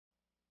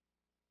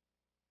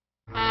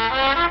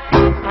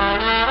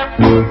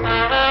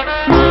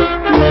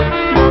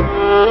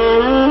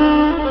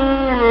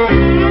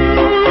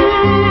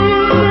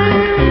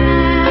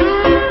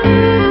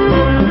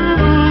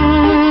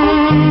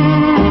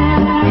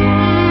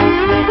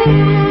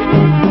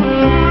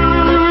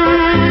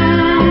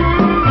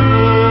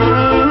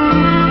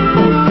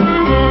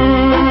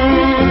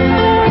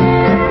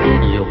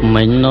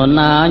mình nôn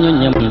na nhô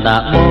nhầm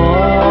đã bó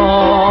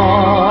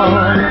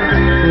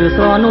từ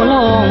xóa nô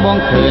long bong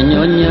khởi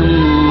nhô nhầm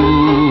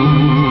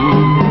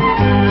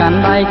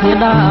can bay khi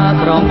đã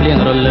rong liền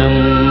rồi lầm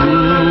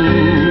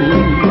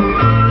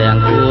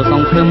đèn khu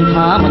song khâm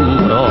phá mình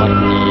rọt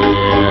nhẹ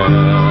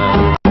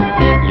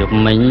dục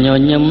mình nhô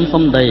nhầm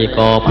xóm đầy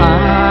cỏ phá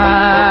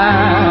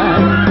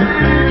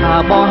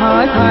thà bó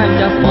hái thay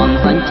chắc bọn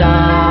xanh cha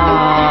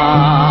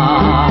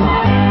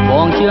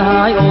bong chưa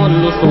hái ôn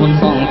nô xôn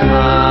song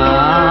khá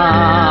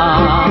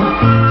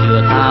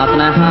chưa thà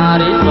na ha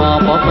đi so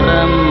bó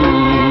prem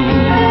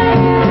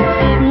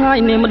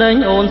ngay niềm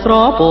đánh ôn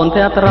so bồn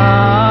theo tra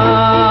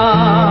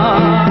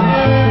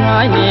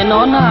ngay niềm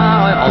nó na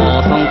ỏi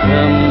song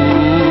khâm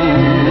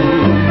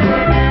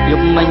giúp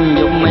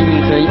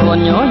mình khơi ôn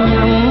nhớ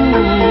nhầm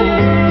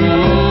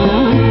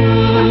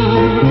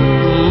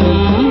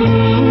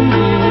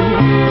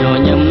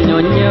nhớ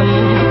nhầm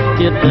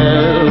chết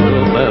đâu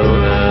bao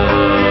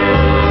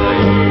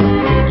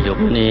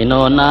nè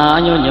nó na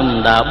nhô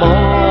nhầm đã bó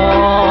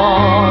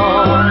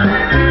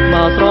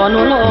mà xóa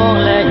nó lo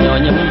lẽ nhô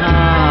nhầm ha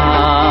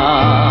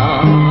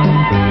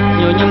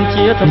nhô nhầm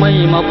chia thầm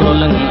mây mà pro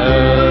lưng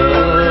ơi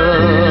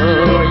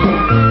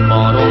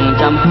bỏ rồng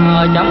trăm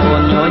hai trăm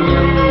hồn nhô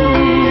nhầm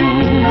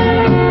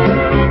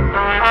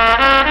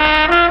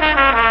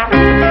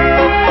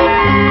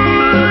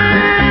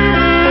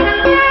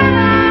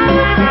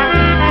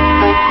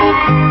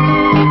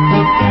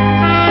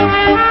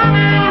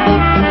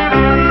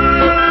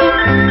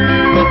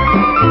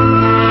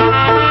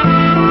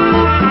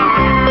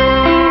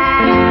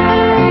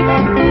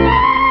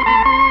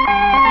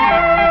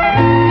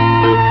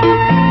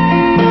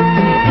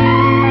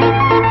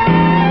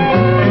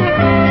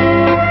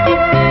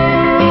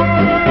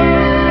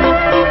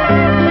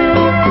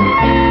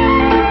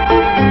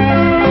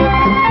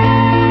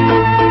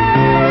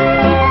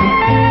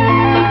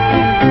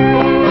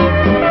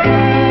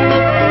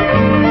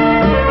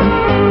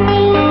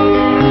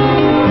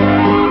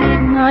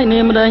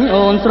đánh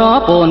ôn xóa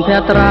bồn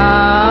theo tra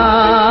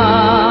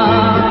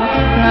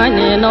ngay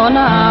nè nó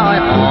na ỏi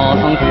ỏ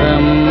song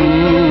khâm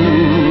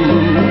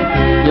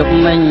dục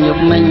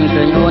mình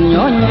khơi ôn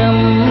nhớ nhầm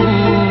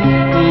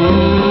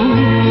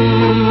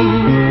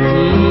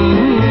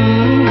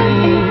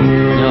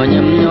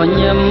nhớ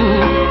nhầm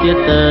tiết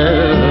tơ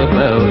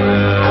bầu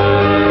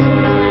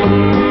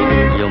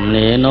dùng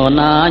nè nó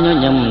na nhớ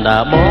nhầm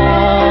đã bó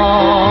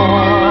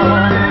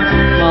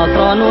mà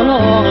xóa nó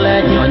lo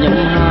lẽ nhớ nhầm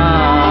ha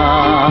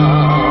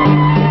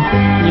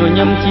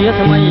nhầm chia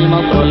thầm mây mà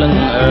pro lưng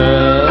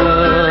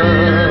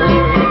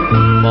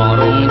bỏ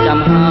rồng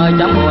trăm hai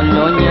trăm hồn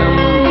nhớ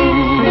nhầm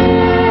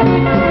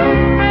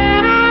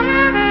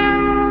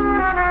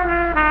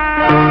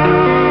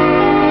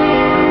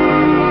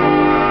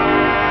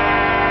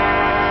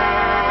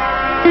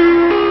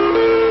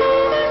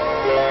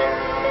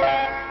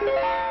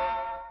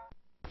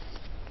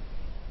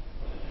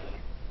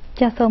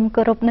cha sôm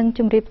cơ rộp nâng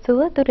chùm riệp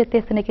xúa tôi được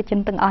tiết này cái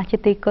chân tầng ở chỉ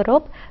tì cơ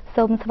rộp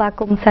sôm sva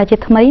cùng sa chỉ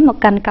mấy một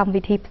căn cầm vị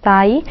thị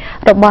sái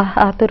rồi bỏ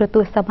tôi được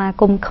tôi sama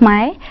cùng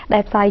khmái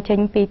đại sai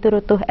tranh pi tôi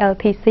được tôi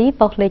LTC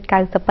bọc lấy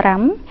cài sập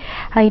rắm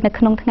hay là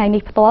không ngày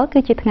này to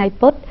cứ chỉ ngày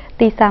put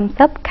tì sam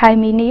sấp khai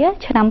mini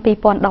năm pi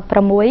pon đọc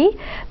pra muối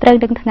trời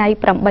đừng ngày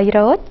pram bay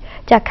rốt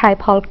cha khai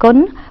phol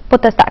cúnពុ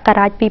ទ្ធសក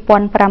រាជ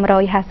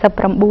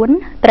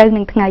 2554 ត្រូវនឹ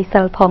ងថ្ងៃ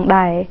សិលផង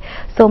ដែរ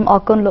សូមអ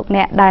រគុណលោក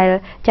អ្នកដែល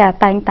ចា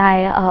តែងតែ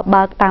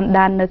បើកតាម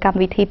ដាននៅកម្ម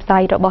វិធីផ្សា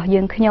យរបស់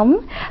យើងខ្ញុំ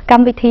ក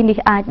ម្មវិធីនេះ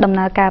អាចដំ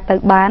ណើរការទៅ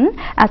បាន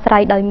អាស្រ័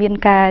យដោយមាន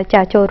ការ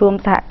ចាចូលរួម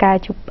សហការ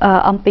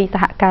អំពីស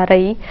ហកា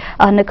រី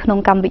នៅក្នុង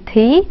កម្មវិ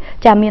ធី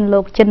ចាមានលោ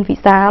កចិនវិ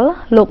សាល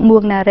លោកមួ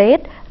ងណារ៉េត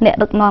អ្នក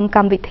ដឹកនាំក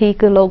ម្មវិធី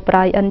គឺលោកប្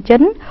រៃអិនចិ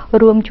ន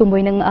រួមជាមួ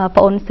យនឹង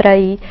ប្អូនស្រី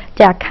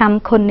ចាខំ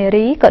ខុននេ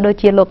រីក៏ដូច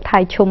ជាលោកថៃ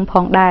ឈុំផ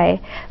ងដែរ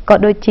ក៏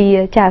ដូចជា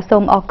ចាសូ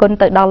មអរគុណ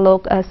ទៅដល់លោក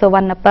សវ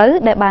ណ្ណពៅ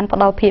ដែលបានផ្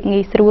ដល់ភាព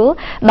ងាយស្រួល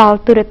ដល់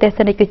ទូរទស្ស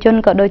និកជន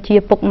ក៏ដូចជា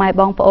ពុកម៉ែ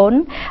បងប្អូន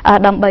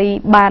ដើម្បី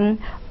បាន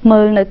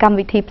មើលនៅកម្ម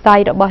វិធីផ្សាយ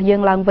របស់យើ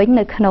ងឡើងវិញ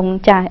នៅក្នុង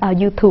ចា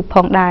YouTube ផ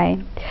ងដែរ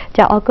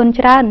ចាអរគុណ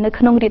ច្រើននៅ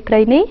ក្នុងរាត្រី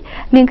នេះ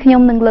នាងខ្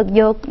ញុំនឹងលើក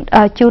យក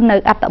ជូននៅ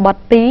អត្ថបទ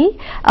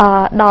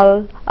2ដល់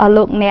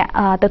លោកអ្នក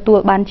ទទួល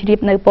បានជ្រាប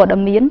នៅព័ត៌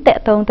មានតក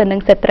តងទៅនឹង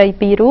ស្ត្រី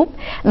ពីររូប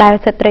ដែល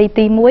ស្ត្រី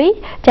ទី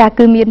1ចា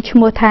គឺមានឈ្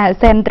មោះថា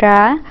Sandra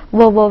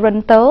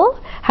Woworuntu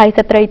ហើយ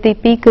ស្ត្រីទី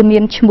2គឺមា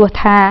នឈ្មោះ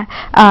ថា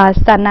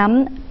Sanam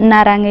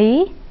Naraghi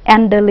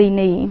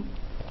Anderlini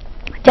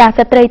ចា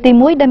ស្ត្រីទី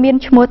1ដែលមាន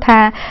ឈ្មោះថា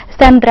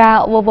Sandra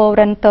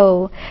Woworuntu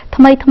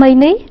ថ្មី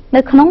នេះ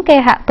នៅក្នុងគេ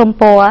ហទំ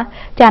ព័រ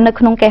ចានៅ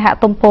ក្នុងគេហ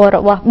ទំព័ររ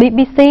បស់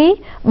BBC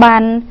បា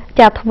ន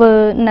ចាធ្វើ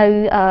នៅ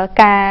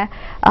ការ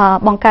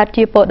បង្កើត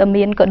ជាព័ត៌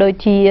មានក៏ដូច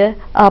ជា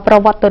ប្រ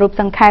វត្តិរូប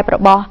សង្ខេបរ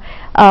បស់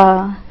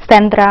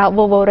Sandra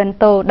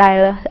Woworuntu ដែល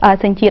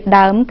សញ្ជាតិ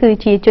ដើមគឺ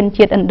ជាជន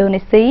ជាតិឥណ្ឌូ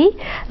នេស៊ី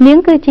នាង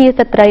គឺជា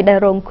ស្ត្រីដែល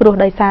រងគ្រោះ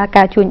ដោយសារ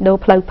ការជួញដូរ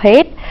ផ្លូវភេ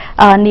ទ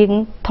នាង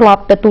ធ្លា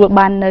ប់ទទួល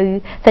បាននៅ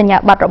សញ្ញា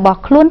បត្ររបស់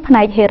ខ្លួនផ្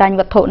នែកហិរញ្ញ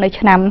វត្ថុនៅ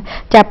ឆ្នាំ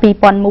ចា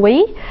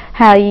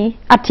2001ហើយ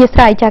អធិស្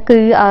ឋានចាគឺ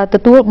ទ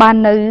ទួលបាន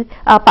នៅ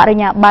បរិ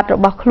ញ្ញាបត្ររ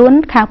បស់ខ្លួន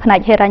ខាងផ្នែក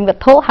ហិរញ្ញវ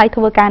ត្ថុហើយ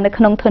ធ្វើការនៅ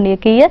ក្នុងធនា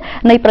គារ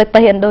នៃប្រទេ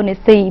សឥណ្ឌូនេ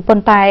ស៊ីប៉ុ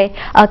ន្តែ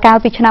កាល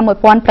ពីឆ្នាំ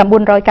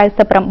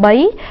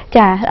1998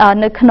ចា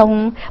នៅក្នុង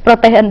ប្រ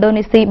ទេសឥណ្ឌូ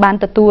នេស៊ីបាន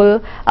ទទួល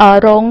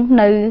រង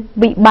នៅ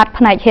វិបត្តិ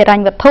ផ្នែកហិរ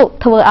ញ្ញវត្ថុ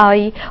ធ្វើឲ្យ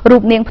រូ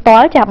បនាងផ្ទា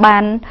ល់ចាបា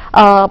ន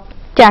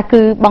ចា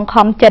គឺបង្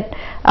ខំចិត្ត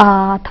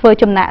ធ្វើ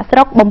ចំណាក់ស្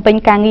រុកបំពេញ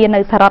ការងារនៅ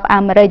សហរដ្ឋអា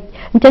មេរិក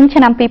អញ្ចឹងឆ្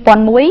នាំ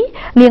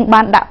2001នាង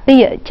បានដាក់ពា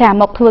ក្យចា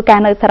មកធ្វើការ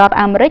នៅសហរដ្ឋ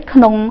អាមេរិកក្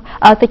នុង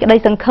សេចក្តី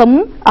សង្ឃឹម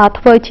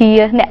ធ្វើជា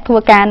អ្នកធ្វើ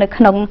ការនៅ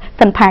ក្នុង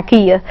សន្តា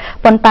គារ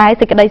ប៉ុន្តែ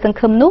សេចក្តីសង្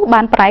ឃឹមនោះ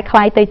បានប្រែក្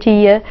លាយទៅជា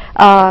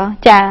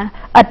ចា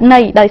ឥតន័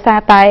យដោយសារ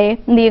តែ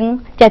នាង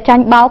ចាចា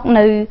ញ់បោក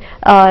នៅ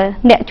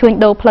អ្នកជួញ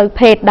ដូរផ្លូវ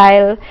ភេទដែល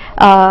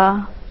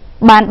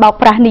បានបោក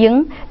ប្រាស់នាង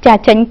ចា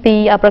ចេញពី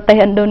ប្រទេស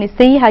ឥណ្ឌូនេ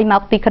ស៊ីហើយម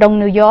កទីក្រុង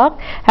ញូវយ៉ក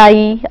ហើយ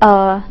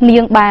នា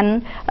ងបាន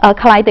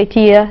ក្លាយទៅ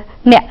ជា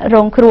អ្នករ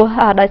ងគ្រោះ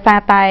ដោយសារ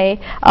តែ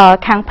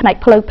ខាងផ្នែក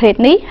ផ្លូវភេទ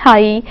នេះហើ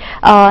យ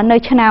នៅ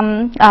ឆ្នាំ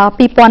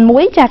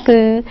2001ចាគឺ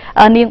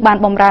នាងបាន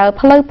បម្រើ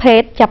ផ្លូវភេ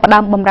ទចាប់ផ្ដើ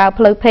មបម្រើ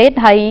ផ្លូវភេទ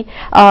ហើយ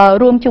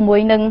រួមជាមួយ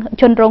នឹង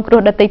ជនរងគ្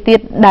រោះដទៃទៀត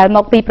ដែលម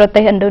កពីប្រទេ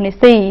សឥណ្ឌូនេ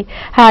ស៊ី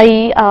ហើយ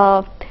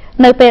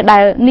នៅពេលដែ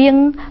លនាង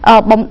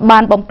បា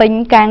នបំពេញ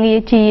ការងារ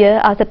ជា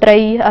ស្ត្រី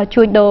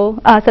ជួញដូរ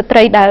ស្ត្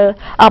រីដែល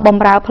ប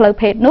ម្រើផ្លូវ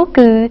ភេទនោះ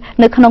គឺ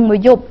នៅក្នុងមួយ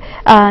យប់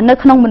នៅ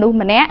ក្នុងមនុស្ស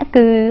ម្នាក់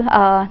គឺ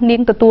នា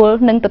ងទទួ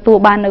ល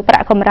បាននៅប្រា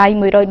ក់កម្រៃ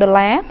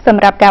$100ស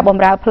ម្រាប់ការប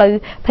ម្រើផ្លូវ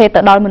ភេទ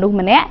ទៅដល់មនុស្ស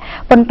ម្នាក់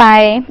ប៉ុន្តែ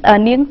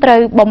នាងត្រូវ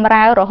បម្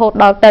រើរហូត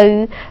ដល់ទៅ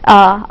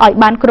ឲ្យ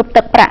បានគ្រប់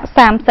ទឹកប្រាក់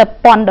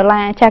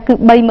$30,000ចាគឺ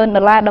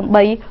$30,000ដើម្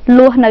បី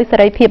លួសនៅសេ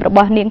រីភាពរប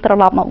ស់នាងត្រ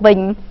ឡប់មកវិញ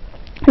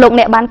លោក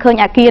អ្នកបានឃើញ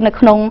អគារនៅ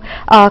ក្នុង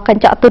ក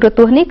ញ្ចក់ទូរទ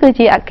ស្សន៍នេះគឺ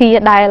ជាអគារ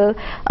ដែល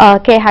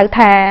គេហៅ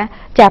ថា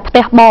ចាផ្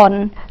ទះបន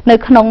នៅ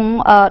ក្នុង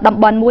តំ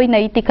បន់មួយ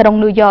នៃទីក្រុង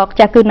ញូវយ៉ក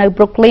ចាគឺនៅ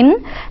Brooklyn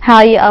ហើ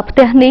យផ្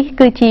ទះនេះ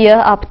គឺជា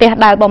ផ្ទះ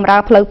ដែលបម្រើ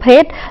ផ្លូវភេ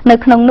ទនៅ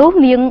ក្នុងនោះ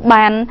នាង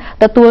បាន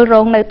ទទួលរ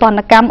ងនៅទណ្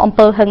ឌកម្មអំ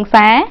ពើហិង្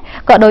សា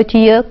ក៏ដូច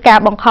ជាការ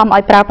បង្ខំឲ្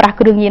យប្រើប្រាស់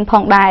គ្រឿងញៀនផ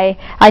ងដែរ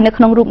ហើយនៅ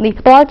ក្នុងរូបនេះ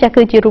ផ្ទាល់ចា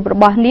គឺជារូបរ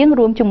បស់នាង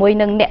រួមជាមួយ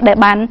នឹងអ្នកដែល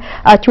បាន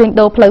ជួញ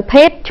ដូរផ្លូវ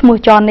ភេទឈ្មោះ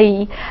Johnny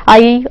ហើ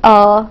យ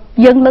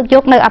យើងលើកយ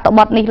កនៅអត្ថប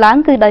ទនេះឡើង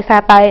គឺដោយសា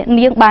រតែ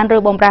នាងបានរើ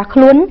បម្រាស់ខ្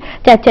លួន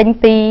ចាចេញ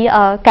ពី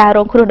ការរ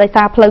ងគ្រោះដោយ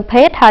សារផ្លូវ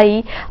ភេទហើយ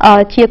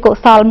ជាកុ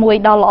សលមួយ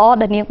ដ៏ល្អ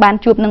ដែលនាងបាន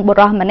ជួបនឹងបុ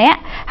រសម្នាក់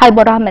ហើយ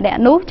បុរសម្នាក់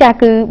នោះចា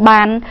គឺ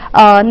បាន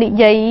និ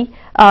យាយ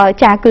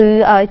ចាគឺ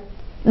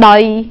ដោ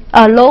យ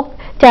លោក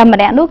ចាម្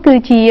នាក់នោះគឺ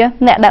ជា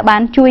អ្នកដែលបា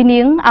នជួយនា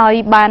ងឲ្យ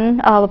បាន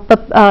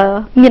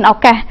មានឱ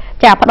កាស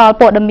ចាផ្ដល់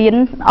ព័ត៌មាន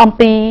អំ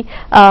ពី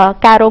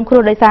ការរងគ្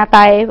រោះដោយសារ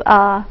តែ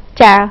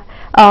ចា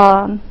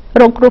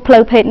រងគ្រោះផ្លូ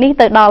វភេទនេះ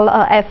ទៅដល់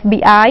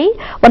FBI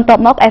បន្ទា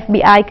ប់មក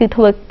FBI គឺ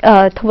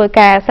ធ្វើ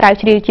ការស្រាវ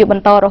ជ្រាវជាប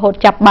ន្តរហូត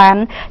ចាប់បាន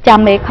ចាំ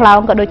មេខ្លោង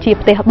ក៏ដូចជា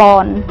ផ្ទះប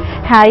ន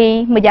ហើយ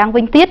ម្យ៉ាង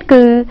វិញទៀត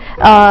គឺ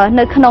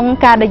នៅក្នុង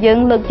ការដែលយើង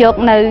លើកយក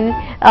នៅ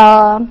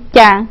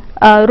ចា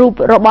រូប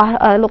របស់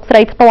លោកស្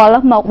រីផ្ទាល់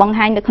មកបង្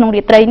ហាញនៅក្នុង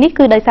រាត្រីនេះ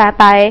គឺដោយសារ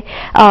តែ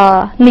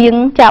នាង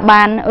ចា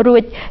បានរួ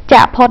ច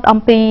ចាក់ផុតអំ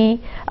ពី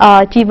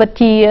ជីវិត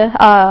ជា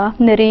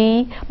នារី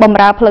បម្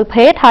រើផ្លូវ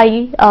ភេទហើយ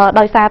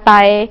ដោយសារ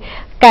តែ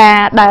ការ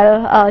ដែល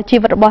ជី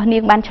វិតរបស់នា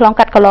ងបានឆ្លង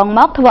កាត់កន្លងម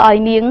កធ្វើឲ្យ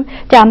នាង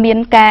ចាមាន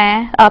ការ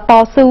ត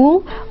ស៊ូ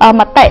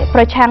មតិប្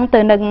រឆាំងទៅ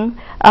នឹង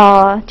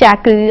ចា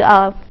គឺ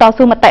ត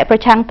ស៊ូមតិប្រ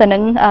ឆាំងទៅនឹ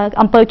ង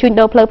អំពើជួញ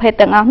ដូរផ្លូវភេទ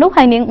ទាំងអស់នោះ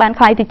ហើយនាងបាន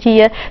ក្លាយទៅជា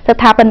ស្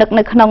ថាបនិក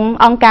នៅក្នុង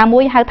អង្គការមួ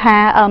យហៅថា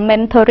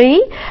Mentari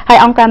ហើយ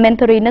អង្គការ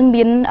Mentari នឹង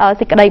មាន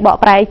សេចក្តីបក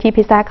ប្រែជា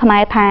ភាសាខ្មែ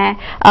រថា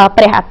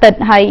ព្រះអាទិត្យ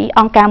ហើយ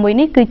អង្គការមួយ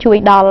នេះគឺជួយ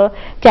ដល់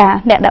ចា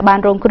អ្នកដែលបាន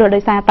រងគ្រោះដោ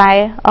យសារតែ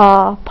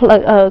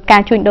កា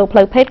រជួញដូរផ្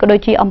លូវភេទក៏ដូច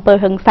ជាអំពើ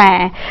ហិង្សា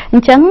អ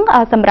ញ្ចឹង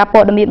សម្រាប់ព័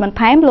ត៌មានបន្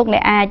ថែមលោកអ្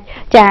នកអាច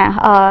ចា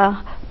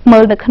មើ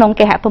លនៅក្នុង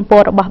គេហទំព័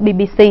ររបស់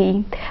BBC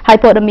ហើយ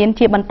ព័ត៌មាន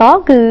ជាបន្ត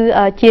គឺ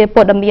ជា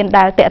ព័ត៌មាន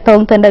ដែលតាក់ទង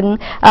ទៅនឹង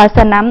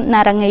Sanam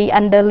Naraghi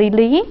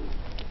Anderlini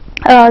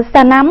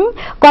Sanam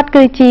គាត់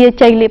គឺជា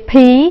ជ័យលា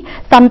ភី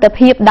សន្តិ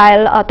ភាពដែល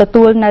ទ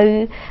ទួលនៅ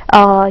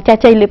ចា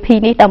ជ័យលាភី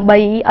នេះដើម្បី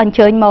អញ្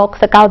ជើញមក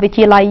សាកលវិទ្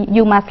យាល័យ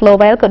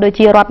UMass-Lowell ក៏ដូច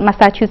ជារដ្ឋ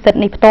Massachusetts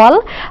នេះផ្ទាល់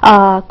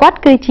គាត់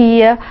គឺជា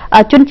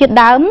ជនជាតិ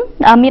ដើម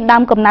មានដើ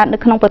មកំណើតនៅ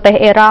ក្នុងប្រទេស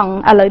អេរ៉ង់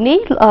ឥឡូវនេះ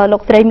លោ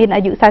កស្រីមាន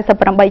អាយុ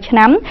48ឆ្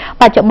នាំ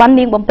បច្ចុប្បន្ន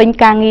នាងបំពេញ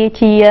ការងារ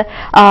ជា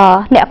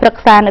អ្នកប្រឹ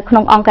ក្សានៅក្នុ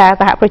ងអង្គការ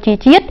សហប្រជា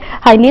ជាតិ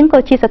ហើយនាងក៏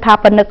ជាស្ថា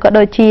បនិកក៏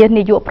ដូចជា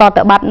នាយកប្រ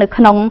តិបត្តិនៅ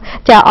ក្នុង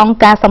ចាអង្គ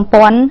ការសម្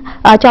ព័ន្ធ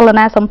ច ល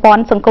នាសម្ព័ន្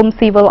ធសង្គម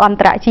ស៊ីវិលអន្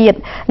តរជាតិ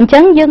អញ្ចឹ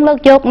ងយើងលើក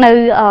យកនៅ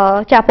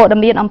ចាព័ត៌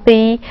មានអំពី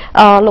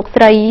លោក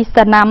ស្រី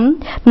សាណាំ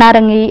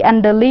Naraghi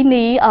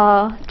Anderlini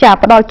ចា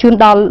ផ្ដល់ជូន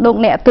ដល់លោក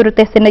អ្នកទូរទ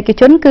ស្សនិក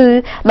ជនគឺ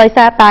ដោយ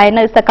សារតែ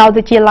នៅសាកល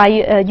វិទ្យាល័យ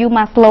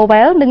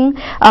UMaslowell នឹង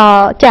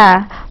ចា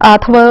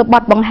ធ្វើប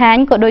ទបង្ហាញ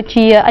ក៏ដូច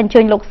ជាអញ្ជើ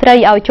ញលោកស្រី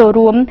ឲ្យចូល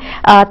រួម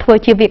ធ្វើ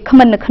ជាវាគ្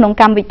មិននៅក្នុង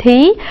កម្មវិធី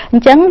អ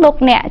ញ្ចឹងលោក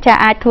អ្នកចា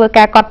អាចធ្វើ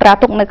ការកត់ត្រា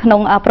ទុកនៅក្នុ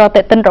ងប្រ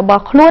តិទិនរប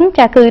ស់ខ្លួន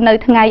ចាគឺនៅ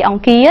ថ្ងៃអ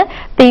ង្គារ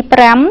ទី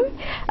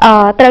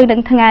5ត្រូវនឹ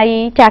ងថ្ងៃ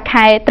ចា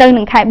ខែត្រូវ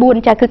នឹងខែ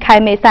4ចាគឺខែ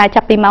មេសា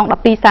ចាប់ពីម៉ោង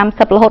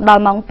 12:30 រហូតដ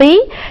ល់ម៉ោង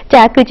 2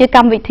ចាគឺជាក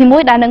ម្មវិធីមួ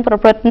យដែលនឹងប្រ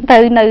ព្រឹត្តទៅ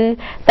នៅ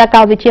សាក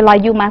លវិទ្យាល័យ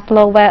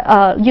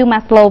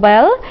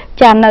UMaslowell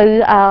ចានៅ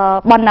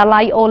បណ្ណា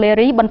ល័យ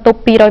O'Leary បន្ទប់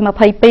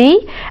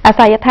 222 អា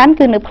សយដ្ឋាន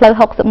គឺនៅផ្លូវ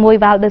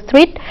 61 Walder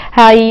Street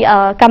ហើយ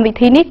កម្មវិ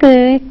ធីនេះគឺ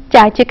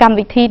ចាជាកម្ម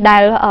វិធីដែ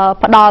ល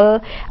ផ្ដល់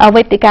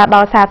វេទិកាដ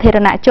ល់សាធារ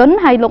ណជន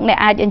ហើយលោកអ្នក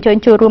អាចអញ្ជើញ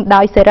ចូលរួម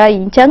ដោយសេរី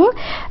អញ្ចឹង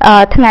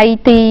ថ្ងៃ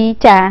ទី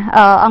ចា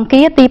អង្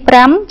គារទី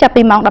5ចាប់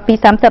ពីម៉ោង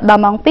 12:30 ដ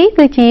ល់ម៉ោង 2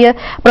គឺជា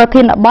ប្រ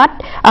ធានបទ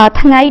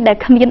ថ្ងៃដែល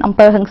គ្មានអំ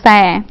ពើហិង្សា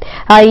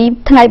ហើយ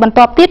ថ្ងៃបន្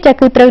ទាប់ទៀតចា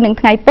គឺត្រូវនឹង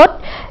ថ្ងៃពុធ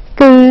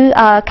គឺ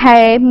ខែ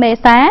មេ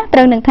សាត្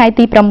រូវនឹងថ្ងៃ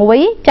ទី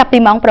6ចាប់ពី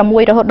ម៉ោង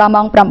 6 រហូតដល់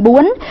ម៉ោង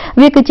 9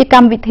វាគឺជាក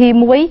ម្មវិធី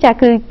មួយចា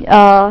គឺ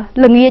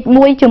ល្ងាច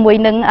មួយជាមួយ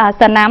នឹង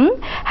សាណាំ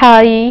ហើ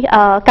យ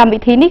កម្មវិ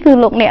ធីនេះគឺ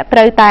លោកអ្នកត្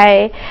រូវតែ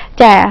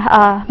ចា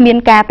មាន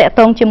ការតាក់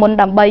ទងជាមុន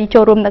ដើម្បីចូ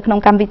លរួមនៅក្នុង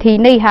កម្មវិធី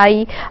នេះហើយ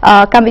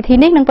កម្មវិធី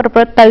នេះនឹងប្រព្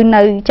រឹត្តទៅ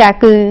នៅចា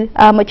គឺ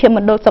មជ្ឈម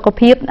ណ្ឌលសុខ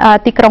ភាព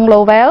ទីក្រុង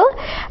Lowell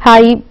ហើ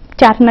យ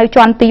ចាត់នៅ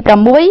ជាន់ទី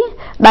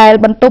6ដែល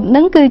បន្ទប់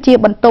នឹងគឺជា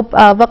បន្ទប់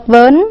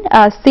Woworuntu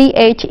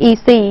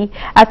CHEC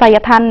អាសយ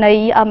ដ្ឋាននៃ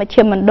មជ្ឈ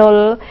មណ្ឌល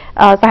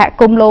សហ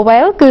គមន៍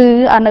Lowell គឺ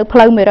នៅផ្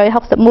លូវ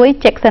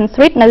 161 Jackson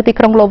Street នៅទី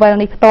ក្រុង Lowell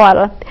នេះផ្ទាល់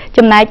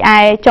ចំណែកឯ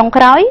ចុង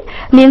ក្រោយ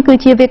នាងគឺ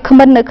ជាវាគ្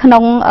មិននៅក្នុ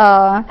ង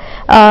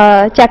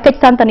ចាកិច្ច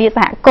សន្ទនាស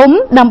ហគមន៍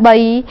ដើម្បី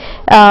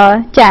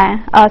ចា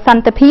ស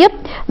ន្តិភាព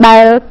ដែ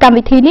លកម្ម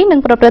វិធីនេះនឹង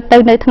ប្រព្រឹត្តទៅ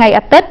នៅថ្ងៃ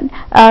អាទិត្យ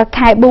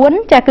ខែ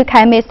4ចាគឺ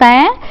ខែមេសា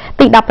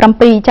ទី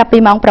17ចាប់ពី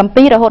ម៉ោង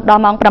 7 រហូតដ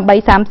ល់ម៉ោង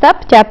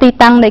 8:30 ចាទី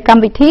តាំងនៃកម្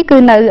មវិធីគឺ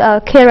នៅ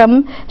Kerem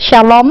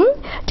Shalom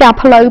ចា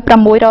ផ្លូវ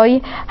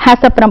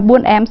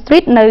 659 M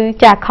Street នៅ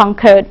ចា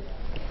Concord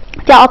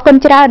ចាអរគុណ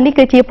ច្រើននេះ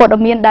គឺជាព័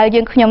ត៌មានដែល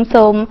យើងខ្ញុំ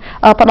សូម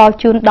ផ្ដល់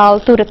ជូនដល់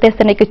ទូរទស្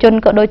សនិកជន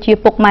ក៏ដូចជា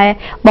ពុកម៉ែ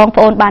បង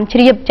ប្អូនបានជ្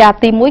រាបចា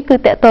ទី1គឺត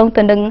កតង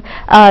ទៅនឹង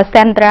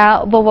Sandra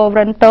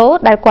Woworuntu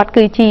ដែលគាត់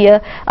គឺជា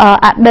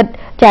អតីត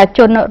ចាជ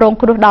នរង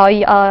គ្រោះ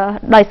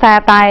ដោយសារ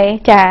តែ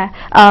ចា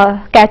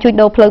ការជួញ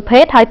ដូរផ្លូវភេ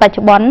ទហើយបច្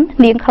ចុប្បន្ន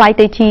នាងខ្លាយ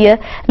ទៅជា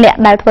អ្នក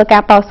ដែលធ្វើកា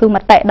រតស៊ូម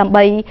តិដើម្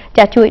បី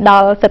ចាជួយដ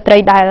ល់ស្ត្រី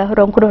ដែល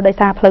រងគ្រោះដោយ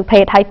សារផ្លូវភេ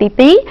ទហើយទី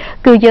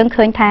2គឺយើង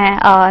ឃើញថា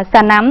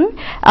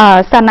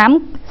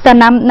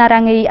Sanam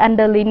Naraghi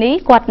Anderlini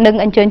គាត់នឹង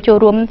អញ្ជើញចូល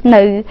រួម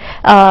នៅ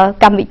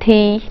កម្មវិ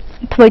ធី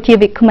ធ្វើជា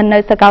វិក្កាមនៅ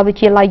សាកលវិ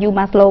ទ្យាល័យ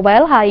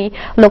UMaslowell ហើយ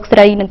លោកស្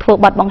រីនឹងធ្វើ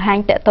បទបង្ហាញ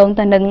តាក់ទង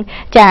ទៅនឹង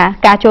ចា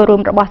ការចូលរួ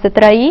មរបស់ស្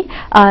ត្រី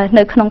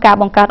នៅក្នុងការ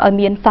បង្កើតឲ្យ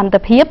មានសន្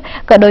តិភាព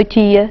ក៏ដូច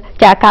ជា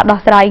ចាការដោះ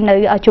ស្រាយនៅ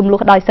ចំនួ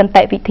នដោយសន្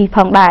តិវិធីផ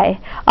ងដែរ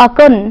អរ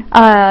គុណ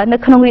នៅ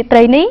ក្នុងរាត្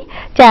រីនេះ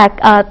ចា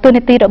ទូ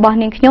នីតិរបស់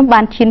នាងខ្ញុំ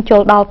បានឈានចូ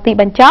លដល់ទី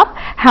បញ្ចប់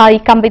ហើយ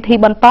កម្មវិធី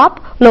បន្ត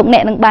លោកអ្ន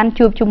កនឹងបាន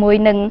ជួបជាមួយ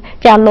នឹង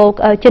ចាលោក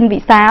ចិនវិ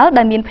សាល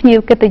ដែលមានភ្ញៀវ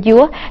កិត្តិយ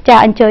សចា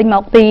អញ្ជើញម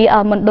កពី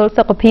មណ្ឌល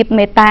សុខភាព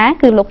មេតា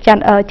គឺលោកច័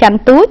ន្ទ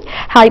ទូច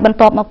ហើយបន្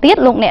ទាប់មកទៀត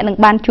លោកអ្នកនឹង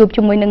បានជួប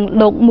ជាមួយនឹង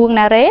លោកមួង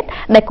ណារ៉េត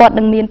ដែលគាត់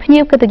នឹងមានភ្ញៀ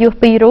វកិត្តិយស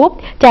2រូប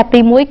ចាទី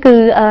1គឺ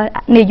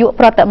នាយក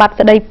ប្រតិបត្តិ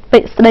ស្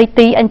ដី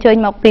ទីអញ្ជើញ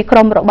មកពីក្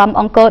រុមរបាំ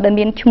អង្គរដែល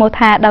មានឈ្មោះ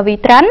ថា Dahvy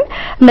Tran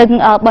និង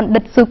បណ្ឌិ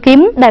តស៊ូគី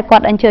មដែលគា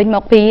ត់អញ្ជើញម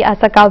កពី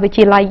សាកលវិទ្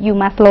យាល័យ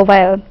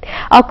UMaslowell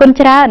អរគុណ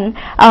ច្រើន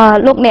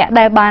លោកអ្នក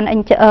ដែលបាន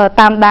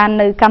តាមដាន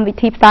នៅកម្មវិ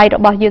ធីផ្សាយរ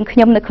បស់យើងខ្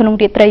ញុំនៅក្នុង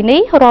រាត្រីនេះ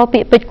រាល់ពា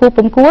ក្យពេចន៍គួរ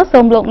ពំគួរសូ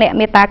មលោកអ្នក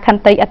មេត្តាខ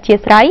ន្តីអធ្យា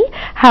ស្រ័យ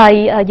ហើយ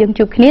យើង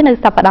ជួបគ្នានៅ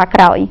សប្តាហ៍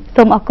ក្រោយ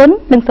សូមអរគុណ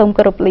និងសូម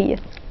គោរពលា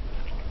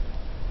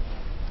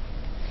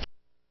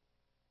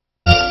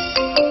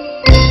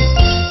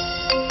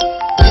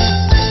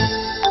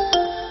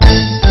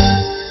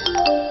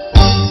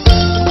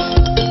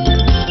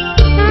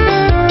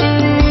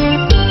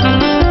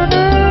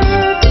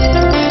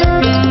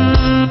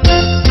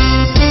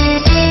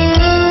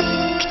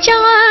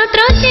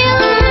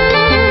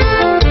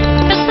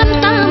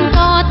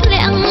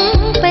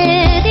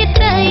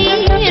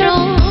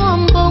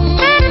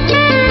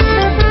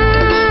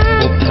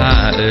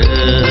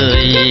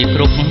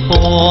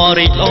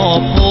រីកអ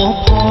ប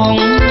ផង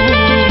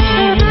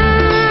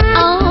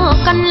អូ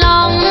កន្ល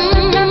ង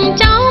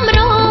ចោម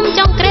រោមច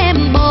ង់ក្រែម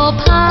បោ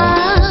ផា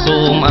សូ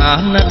មអា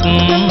ណិត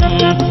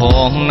ផ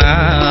ងណា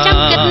ចាំ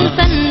គិត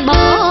សិនប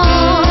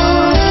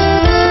ង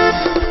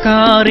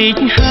ការរីក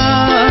ហើ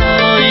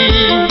យ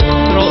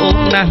ក្រអូប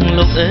ណាស់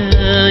លោក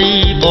អើយ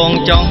បង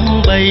ចង់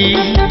បី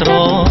ត្រ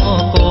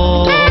ក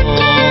ង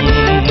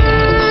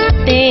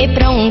ទេ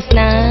ប្រុងស្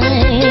នេ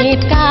ហ៍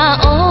ផ្កា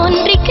អូន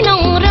រីកក្នុ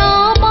ងរ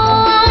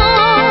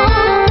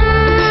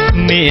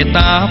មេត្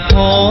តាផ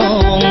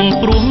ង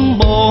ព្រម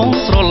បង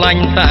ស្រឡា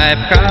ញ់តែ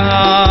ផ្កា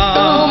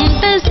សូម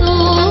ទៅសួ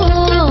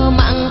រ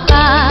ម៉ាំង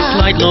ប៉ាខ្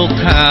លាចលោ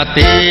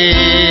ទេ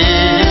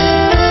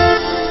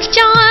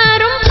ចោ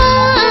រំភើ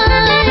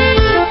យ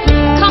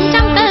ខំ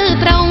ចាំទៅ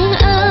ប្រង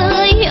អើ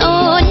យអូ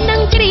ននឹ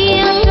ងច្រៀ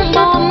ង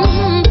បំ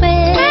ពេ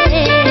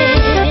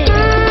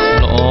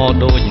ល្អ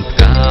ដូចផ្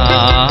កា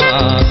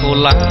កុ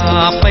លា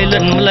បไปលិ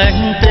នម្លេះ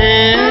ទេ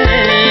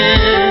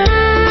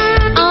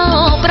អូ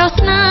ប្រុស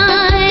ស្នេ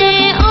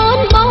ហ៍អូន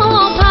ប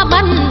ងផា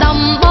បានដំ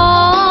ប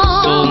ង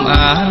សូម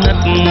អាណិត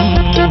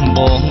ប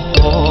ងផ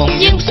ង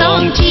យើងផ្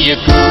សំជា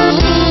គូ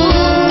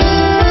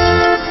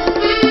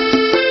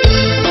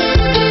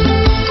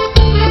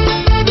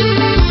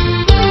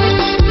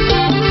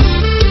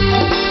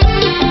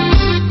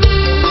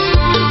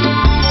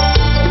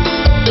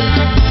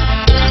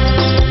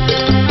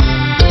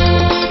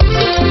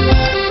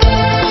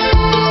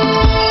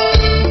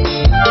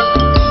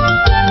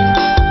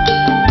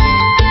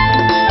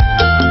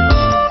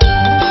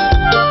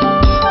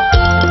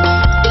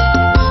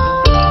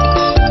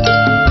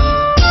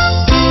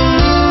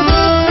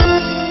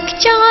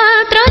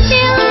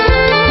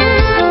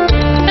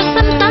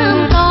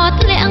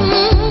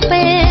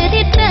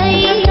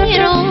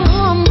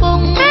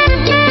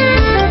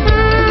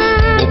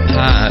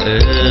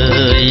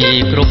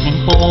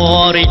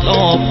រីកអ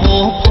ភោ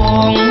ផ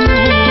ង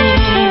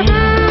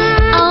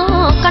អូ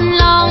កន្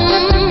លង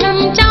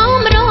ចោម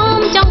រោម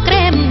ចង់ក្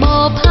រែមបោ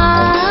ផា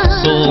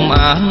សូម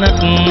អាណិត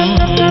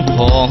ផ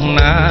ង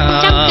ណា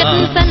ចាំគិត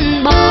សិន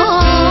ប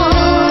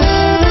ង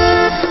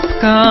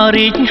កា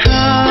រីក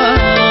ហើ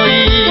យ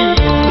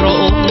ក្រអូ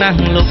បណា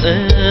ស់លោក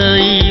អើ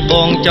យប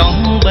ងច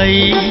ង់បី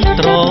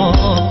ត្រ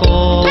ក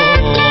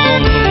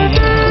ង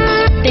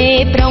ទេ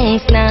ប្រុង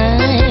ស្នេ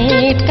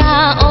ហ៍ផ្កា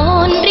អូ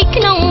នរីក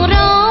ក្នុងរ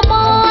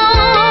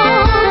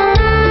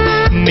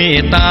មេ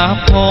ត្តា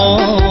ផ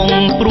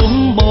ងព្រោះ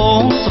ប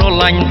ងស្រ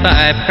ឡាញ់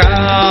តែផ្កា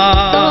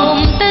សូម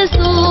ទៅ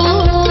សួ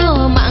រ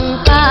ម៉ាំង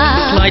ប៉ា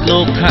ខ្លាចលោ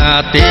កខា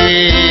ទេ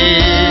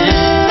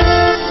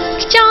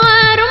ខ្យ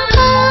ល់រំ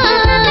ភើ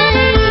យ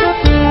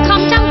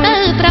ខំចាំទៅ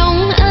ប្រង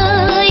អើ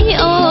យ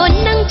អូន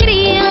នឹងច្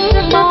រៀង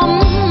បំ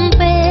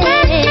ពេ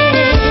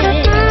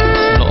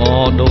ល្អ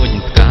ដូច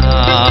ផ្កា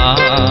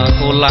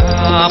កុលា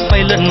បไป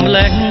លិនម្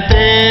លេះ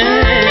ទេ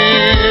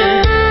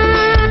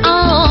អូ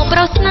ប្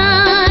រុសស្នេ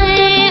ហ៍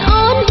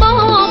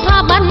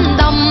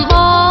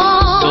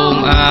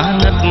អា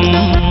ណិត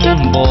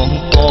បង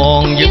ប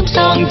ងយើងផ្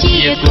សំជា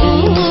គូ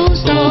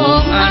សូ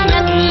មអាណិ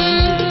ត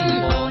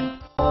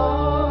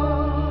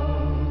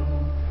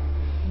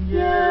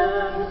យើ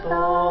ងផ្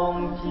សំ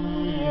ជា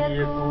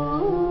គូ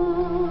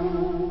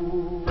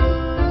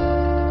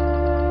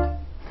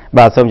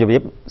បាទសូមជម្រា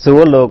បសួ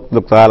រលោក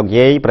តាលោក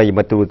យាយប្រិយ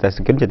មិត្តទូទស្ស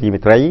និកជនជាទីមេ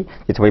ត្រី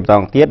ជាថ្មីប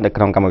ន្តទៀតនៅ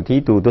ក្នុងកម្មវិធី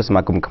ទូទស្សនស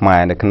មាគមខ្មែ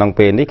រនៅក្នុង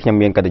ពេលនេះខ្ញុំ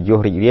មានកិត្តិយស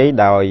រីករាយ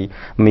ដោយ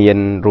មាន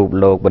រូប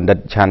លោកបណ្ឌិត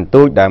ឆាន់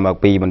ទូចដែលមក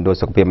ពីមណ្ឌល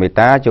សុខភាពមេ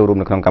តាចូលរួម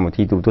នៅក្នុងកម្មវិ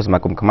ធីទូទស្សនសមា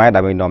គមខ្មែរដែ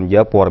លនាំយ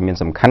កព័ត៌មាន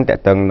សំខាន់ទា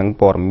ក់ទងនឹង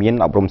ព័ត៌មាន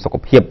អប់រំសុខ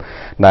ភាព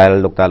ដែល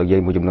លោកតាលោកយាយ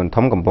មួយចំនួន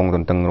ធំកំពុងទ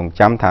ន្ទឹងរង់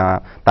ចាំថា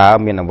តើ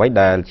មានអ្វី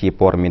ដែលជា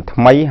ព័ត៌មានថ្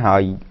មីហើ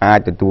យអាច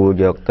ទទួល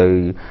យកទៅ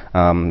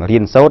រៀ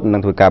នសូត្រនិ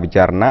ងធ្វើការពិ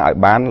ចារណាឲ្យ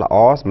បានល្អ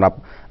សម្រាប់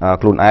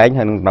ខ្លួនឯង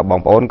ហើយនឹងប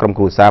ងប្អូនក្រុម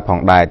គ្រួសារផង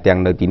ដែរទាំង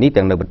នៅទីនេះ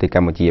ទាំងនៅប្រទេសក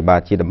ម្ពុជាបា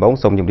ទជាដំបូង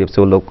សូមជម្រាប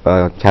សួរលោក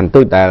ឆាន់ទូ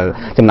ចដែល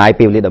ចំណាយ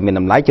ពេលវេលាដ៏មាន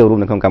តម្លៃចូលរួម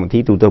នៅក្នុងកម្មវិធី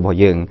ទូទៅរបស់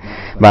យើង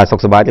បាទសុខ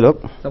សប្បាយទេលោក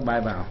សុខសប្បាយ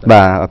បាទ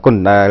អរគុណ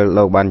ដែល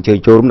លោកបានជួយ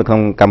ចូលរួមនៅក្នុ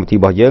ងកម្មវិធីរ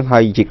បស់យើងហើ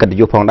យជាកិត្តិ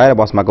យសផងដែររ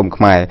បស់សមាគម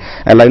ខ្មែរ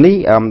ឥឡូវនេះ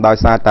ដោយ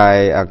សារតែ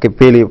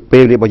ពេលវេ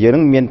លារបស់យើងនឹ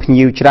ងមានភ្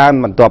ញៀវច្រើន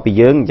បន្ទាប់ពី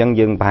យើងអញ្ចឹង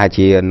យើងប្រហែល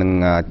ជានឹង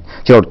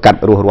ច្រូតកាត់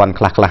រស់រាន់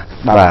ខ្លះបា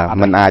ទ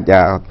มันអាច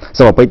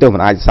សូមអភ័យទោសมั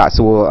นអាចសាក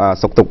សួរ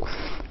សុខទុក្ខ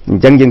អ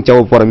ញ្ចឹងយើងចូល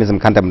ព័ត៌មានសំ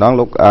ខាន់តែម្ដង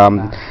លោក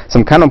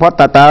សំខាន់បំផុត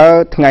តើ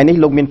ថ្ងៃនេះ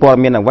លោកមានព័ត៌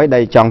មានអ្វីដែ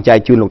លចង់ចែក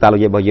ជូនលោកតាលោ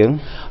កយាយរបស់យើង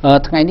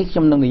ថ្ងៃនេះខ្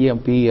ញុំនឹងនិយាយ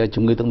អំពី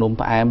ជំងឺទឹកនោម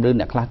ផ្អែមឬ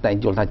អ្នកខ្លះតែ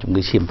យល់ថាជំ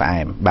ងឺឈាមផ្អែ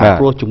មបាទ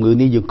ព្រោះជំងឺ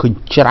នេះយើងឃើញ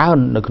ច្រើន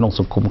នៅក្នុង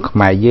សង្គមខ្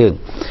មែរយើង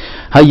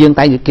ហើយយើង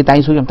គេតែ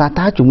សួរខ្ញុំថា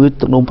តើជំងឺ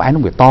ទឹកនោមផ្អែម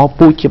នោះវាត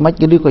ពូជជាម៉េ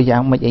ចឬក៏យ៉ា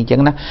ងម៉េចអីចឹង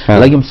ណាឥ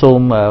ឡូវខ្ញុំសូម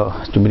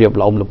ជម្រាប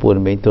លោកអ៊ំលពួន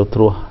មេត្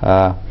រួស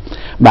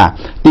បាទ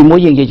ទីមួយ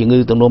យើងនិយាយជំងឺ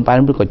ទឹកនោមផ្អែ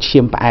មឬក៏ឈា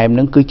មផ្អែមហ្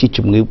នឹងគឺជា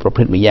ជំងឺប្រ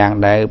ភេទមួយយ៉ាង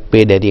ដែលពេ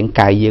លដែលរាង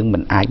កាយយើងមិ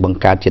នអាចបង្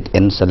កើតជាតិ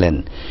អ៊ីនស៊ូលីន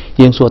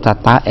យើងសួរថា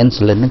តើអ៊ីន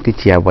ស៊ូលីនហ្នឹងគឺ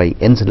ជាអ្វី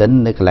អ៊ីនស៊ូលីន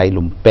នៅកន្លែង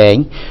លំពេង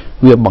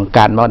វាបង្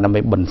កើតមកដើម្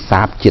បីបន្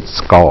សាបជាតិ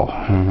ស្ករ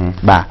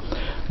បាទ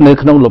នៅ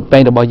ក្នុងលំពេ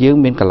ងរបស់យើង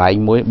មានកន្លែង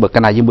មួយបើកា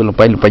លណាយើងមើលលំ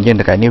ពេងយើង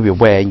នៅកន្លែងនេះវា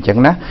វែងអញ្ចឹង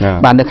ណា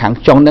បាទនៅខាង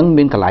ចុងហ្នឹង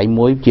មានកន្លែង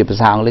មួយជាភា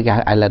សាអង់គ្លេសគេ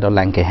ហៅ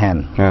Anderlini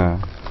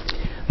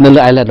នៅ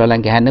លើ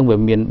Anderlini ហ្នឹងវា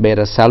មាន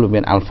beta cell វាមា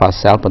ន alpha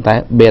cell ប៉ុន្តែ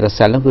beta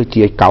cell ហ្នឹងគឺ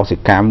ជាកោសិ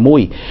កាមួ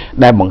យ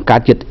ដែលបង្កើត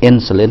ជាតិ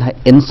insulin ហើយ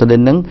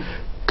insulin ហ្នឹង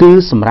គឺ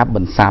សម្រាប់ប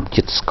ន្សាប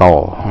ជាតិស្ករ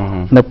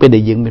នៅពេលដែ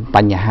លយើងមានប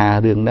ញ្ហា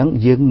រឿងហ្នឹង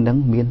យើងនឹង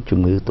មានជំ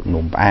ងឺទឹកនោ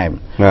មផ្អែម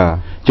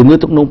ជំងឺ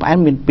ទឹកនោមផ្អែម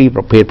មានពីរ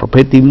ប្រភេ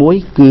ទទី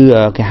1គឺ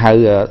គេហៅ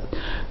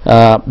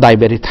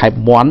diabetes type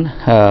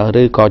 1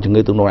ឬក៏ជំ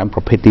ងឺទឹកនោមផ្អែមប្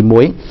រភេទទី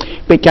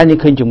1ពេលចាញ់យើង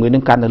ឃើញជំងឺហ្នឹ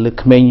ងកើតនៅលើ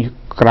ក្មេង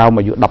ក្រោម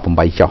អាយុ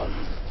18ចុះ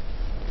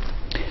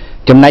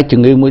ចំណែកជំ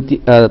ងឺមួយ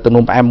ទឹកនោ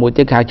មផ្អែមមួយ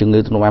ទៀតគេហៅជំងឺ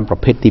ទឹកនោមផ្អែមប្រ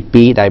ភេទទី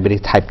2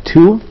 diabetes type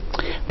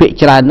 2ភាគ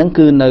ច្រើនហ្នឹង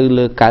គឺនៅ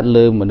លើកើត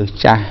លើមនុស្ស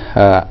ចាស់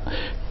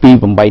ពី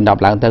8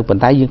 10ឡើងទៅប៉ុ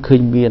ន្តែយើងឃើ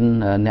ញមាន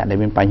អ្នកដែល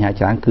មានបញ្ហា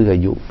ច្រើនគឺអា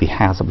យុពី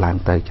50ឡើង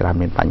ទៅច្រើន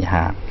មានបញ្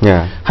ហា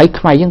ហើយ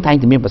ខ្មែរយើងតែង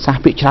តែមានប្រសាស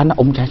ន៍ពាក្យច្រើនណាស់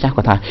អ៊ំចាស់ចាស់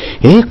គាត់ថា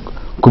ហេ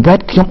គូបែត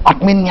ខ្ញុំអ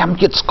ត់មានញ៉ាំ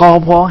ជាតិស្ករ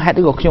ផងហេតុ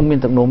អីក៏ខ្ញុំមាន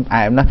ទឹកនោមផ្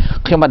អែមណា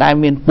ខ្ញុំមិនដែល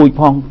មានពូជ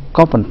ផង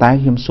ក៏ប៉ុន្តែ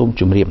ខ្ញុំសូម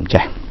ជម្រាប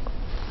ចាស់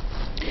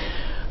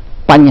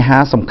បញ្ហា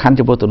សំខាន់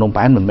ចំពោះទឹកនោម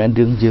ផ្អែមមិនមែន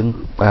រឿងយើង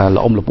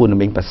ល្អំលពួននឹង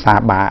ភាសា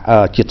បា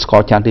ជាតិស្ក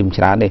រច្រើនទី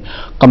ច្រើនទេក៏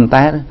ប៉ុន្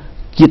តែ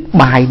ជាតិ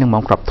បាយនឹងម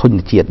កក្របធុញ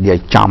ជាតិនិយាយ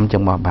ចំចឹ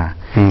ងមកបាទ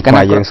កាល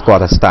ណាយើងស្គាល់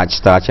ថា starch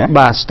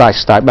បាទ starch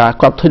បាទ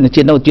ក្របធុញ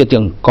ជាតិនោះជា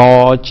ទាំងក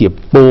ជា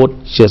ពោត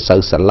ជាស្រូវ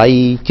សាលី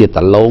ជាត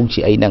ឡូងជា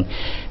អីហ្នឹង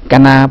កា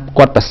លណា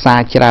គាត់ប្រសា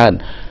ច្រើន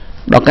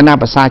ដល់កាលណា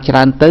ប្រសាច្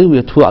រើនទៅ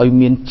វាធ្វើឲ្យ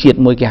មានជាតិ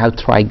មួយគេហៅ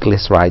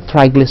triglyceride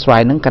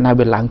ហ្នឹងកាលណា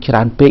វាឡើងច្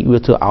រើនពេកវា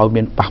ធ្វើឲ្យ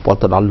មានប៉ះពាល់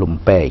ទៅដល់លំ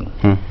ពេង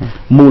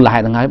មូលហេ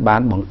តុហ្នឹងហើយបា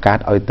នបង្កើត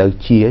ឲ្យទៅ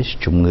ជា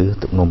ជំងឺ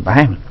ទឹកនោមផ្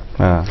អែម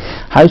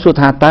ហើយសួរ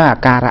ថាតើអា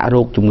ការៈ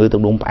រោគជំងឺទឹក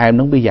នោមផ្អែមហ្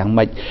នឹងវាយ៉ាង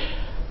ម៉េច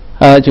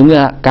ជំងឺ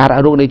ការៈ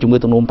រោគនៃជំងឺ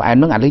ទឹកនោមផ្អែម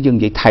ហ្នឹងឥឡូវយើង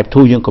និយាយ type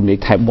 2យើងកុំនិយាយ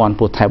type 1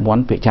ព្រោះ type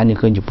 1ពាក្យចាស់យើង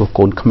ឃើញចំពោះ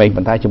កូនក្មេង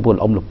ប៉ុន្តែចំពោះ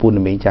អ៊ំលពូន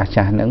មីចាស់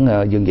ហ្នឹង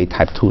យើងនិយាយ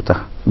type 2ទៅ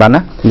បាទណា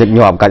ញឹក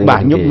ញាប់កាច់បា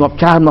ទញឹកញាប់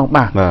ច្រើនមក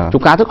បាទជួ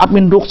នកាលទៅអត់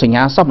មានរោគសញ្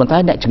ញាសោះប៉ុន្តែ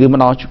អ្នកជំងឺមក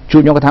ដល់ជួ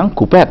បខ្ញុំគាត់ថា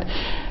គ្រូពេទ្យ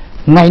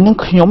ថ្ងៃហ្នឹង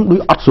ខ្ញុំដូ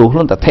ចអត់ស្រួលខ្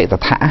លួនតថៈត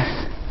ថា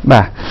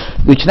បាទ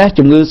ដូច្នេះ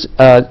ជំងឺ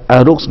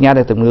រោគសញ្ញា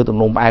ដែលជំងឺទឹក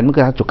នោមផ្អែមហ្នឹង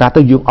គឺថាជួនកាល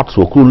ទៅយើងអត់ស្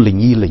រួលខ្លួនល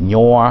ញីល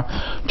ញ័រ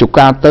ជួន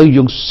កាលទៅ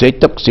យើងសេក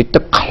ទឹ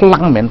កខ្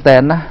លាំងមែនតើ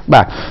ណា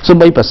បាទសូ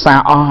ម្បីប្រសា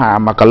អស់អា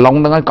មួយកន្លង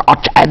ហ្នឹងក៏អ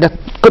ត់ឆ្អែតដែរ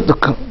គិតទៅ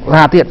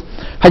ថាទៀត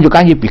ហើយជួនកា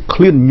លនិយាយពីឃ្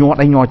លានញ័រ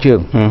ដៃញ័រជើង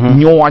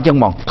ញ័រអញ្ចឹង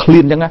ហ្មងឃ្លា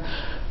នអញ្ចឹងណា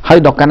ហើយ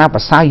ដល់កាលណាប្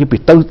រសានិយាយពី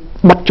ទៅ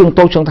បិទជើង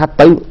តូចជើងថា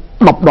ទៅ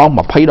10 ដង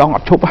 20 ដងអ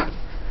ត់ឈប់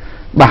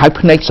បាទហើយ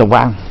ភ្នែកស្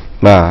វាង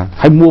បាទ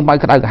ហើយមួម៉ៅ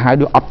ក្តៅក្រហាយ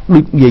ដូចអត់ដូ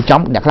ចនិយាយ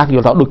ចំអ្នកខ្លះយ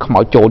ល់ថាដូចខ្មោ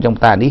ចចូលអញ្ចឹង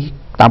តែនេះ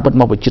តាមពិត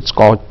មកវិចិត្រស្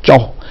ករ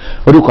ចុះ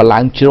ឬក៏ឡើ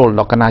ងជ្រុល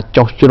ដល់កណា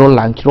ចុះជ្រុល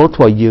ឡើងជ្រុល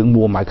ធ្វើឲ្យយើង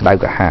មួម៉ៅក្តៅ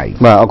ក្រហាយ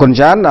បាទអរគុណ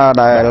ច្រើន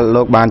ដែល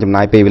លោកបានចំ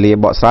ណាយពេលវេលា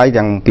បកស្រាយ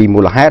ទាំងពីមូ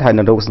លហេតុហើយ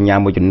នៅរោគសញ្ញា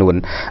មួយចំនួន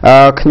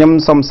ខ្ញុំ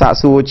សូមសាក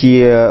សួរជា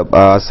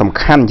សំ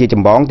ខាន់ជាច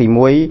ម្បងទី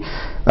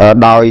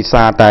1ដោយ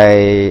សារតែ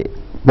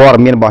ព័ត៌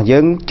មានរបស់យើ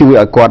ងជួយ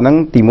ឲ្យគាត់នឹង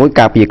ទី1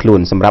ការពារខ្លួន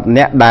សម្រាប់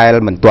អ្នកដែល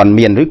មិនទាន់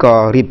មានឬក៏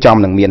រៀបចំ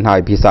នឹងមានហើយ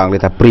ភាសាអង់គ្លេ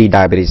សថា pre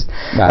diabetes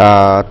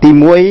ទី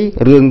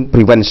1រឿង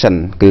prevention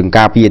គឺ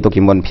ការពារទុក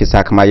ជាមុនភាសា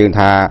ខ្មែរយើង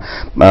ថា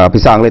ភា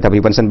សាអង់គ្លេសថា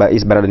prevention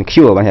is better than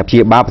cure បាទព្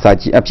យាបាលភាសា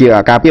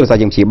ការពារភាសា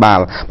យើងព្យាបាល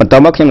បន្ត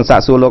មកខ្ញុំនឹងសា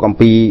កសួរលោកអំ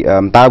ពី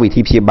តើវិ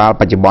ធីព្យាបាល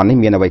បច្ចុប្បន្ននេះ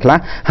មានអ្វីខ្លះ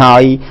ហើ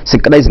យសេច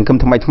ក្តីសង្ឃឹម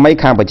ថ្មី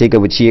ខាងបច្ចេក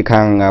វិទ្យា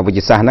ខាងវិទ្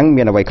យាសាស្ត្រហ្នឹង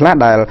មានអ្វីខ្លះ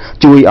ដែល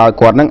ជួយឲ្យ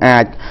គាត់នឹងអា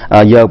ច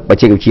យកប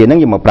ច្ចេកវិទ្យាហ្នឹង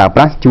យកមកប្រើប្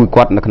រាស់ជួយ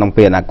គាត់នៅក្នុង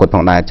ពេលអនាគតផ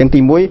ងដែរអញ្ចឹងទី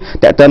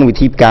1តើតើវិ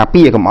ធីការ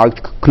ពារកុំឲ្យ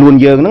ខ្លួន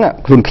យើងហ្នឹង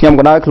ខ្លួនខ្ញុំ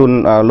ក៏ដោយខ្លួន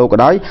លោកក៏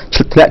ដោយ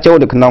ធ្លាក់ចូល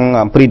ទៅក្នុង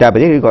pre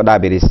diabetes ឬក៏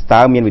diabetes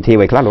តើមានវិធី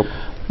អ្វីខ្លះលោក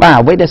បាទ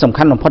អ្វីដែលសំ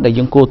ខាន់បំផុតដែល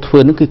យើងគួរធ្វើ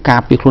នោះគឺការ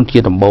ពារខ្លួនជា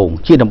ដំបូង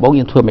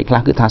យើងធ្វើមិនខ្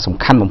លះគឺថាសំ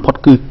ខាន់បំផុត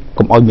គឺ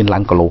កុំឲ្យមានឡើ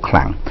ងគីឡូខ្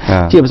លាំង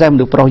ជាពិសេសម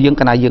នុស្សប្រុសយើង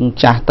កាលណាយើង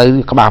ចាស់ទៅ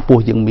ក្បាលពោះ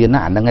យើងមានណា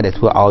អាហ្នឹងឯងដែល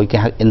ធ្វើឲ្យគេ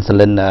ហៅ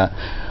insulin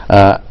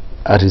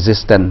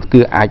resistant គឺ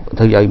អាច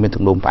ធ្វើឲ្យមានទឹ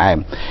កនោមផ្អែម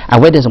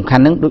អ្វីដែលសំខា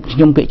ន់ហ្នឹងដូចខ្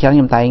ញុំពាក្យច្រើនខ្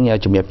ញុំតែង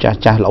ជំរាប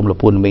ចាស់ល្អំល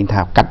ពួនមីង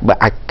ថាកាត់បើ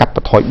អាចកាត់ប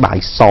ន្ថយបាយ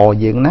ស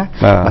យើងណា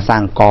ភាសា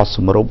អង្គស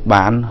ម្រូប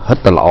បានហិត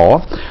ទៅល្អ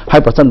ហើ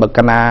យប្រសិនបើ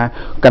កាលណា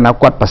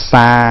គាត់ភា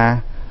សា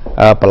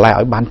បន្លែ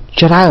ឲ្យបាន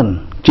ច្រើន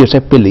ជាពិសេ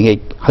សពេលល្ងាច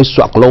ហើយស្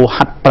រក់គីឡូ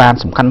ហាត់ប្រាណ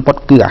សំខាន់បំផុត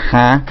គឺអា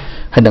ហារ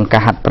ហើយនឹងកា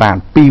រហាត់ប្រាណ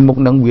ពីរមុខ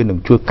ហ្នឹងវានឹង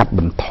ជួយកាត់ប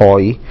ន្ថ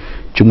យ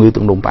ជំងឺទឹ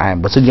កនោមផ្អែម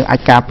បើមិនយើងអា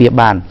ចការពារ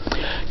បាន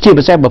ជា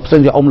ពិសេសបើមិន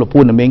ជាអ៊ំលពួ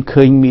នតែមាន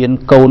ឃើញមាន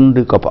កូន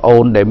ឬក៏ប្អូ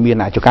នដែលមាន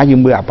អាចការយើ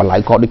ងមើលអាបន្លែ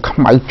កដូចខ្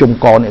មៅជុំ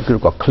កនេះគឺ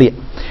ក៏ឃ្លៀក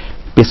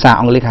ភាសា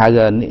អង់គ្លេសហៅ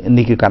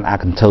នេះគឺការ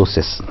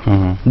acanthosis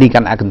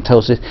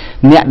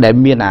អ្នកដែល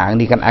មាន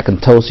នេះការ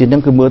acanthosis ហ្នឹ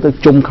ងគឺមើលទៅ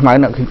ជុំខ្មៅ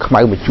ហ្នឹងគឺខ្មៅ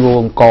មកជួរ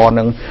អង្គហ្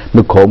នឹង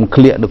នៅក្រោម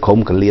ឃ្លៀកនៅក្រោម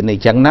កលៀនអី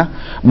ចឹងណា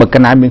បើកា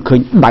លណាមានឃើញ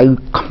ដៅ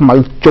ខ្មៅ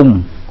ជុំ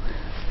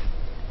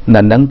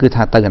នៅហ្នឹងគឺ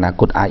ថាទៅអនា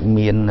គតអាច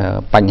មាន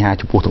បញ្ហា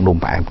ចំពោះទឹកនោម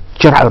ផ្អែម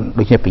ច្រើន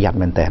ដូចជាប្រយ័ត្ន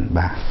មែនតើ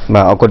បា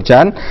ទអរគុណច្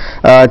រើន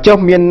ចុះ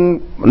មាន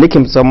នេះខ្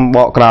ញុំសូមប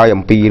កក្រោយ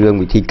អំពីរឿង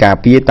វិធីការ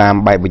ពារតាម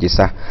បែបវិទ្យា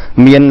សាស្ត្រ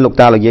មានលោក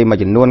តាលោកយាយមួយ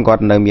ចំនួនគា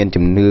ត់នៅមាន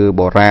ជំនឿ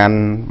បុរាណ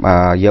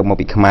យកមក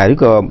ពីខ្មែរឬ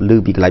ក៏ឮ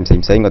ពីកន្លែងផ្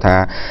សេងគាត់ថា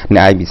អ្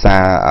នកឯងភាសា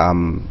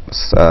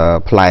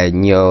ផ្លែ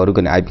ញើឬ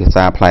ក៏អ្នកឯងភា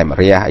សាផ្លែម្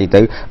រះអី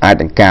ទៅអាច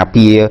នឹងការ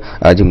ពារ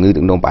ជំងឺទឹ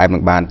កនោមផ្អែមនឹ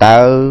ងបានតើ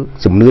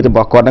ជំនឿរប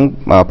ស់គាត់នឹង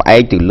ផ្អែ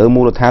កទៅលើ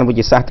មូលដ្ឋានវិទ្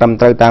យាសាស្ត្រត្រឹម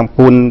ត្រូវតាម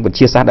ពូនវិទ្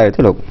យាសាស្ត្រដែរ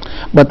ទេលោក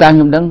បើតាមខ្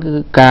ញុំដឹងគឺ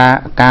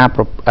ការ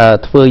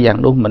ធ្វើយ៉ាង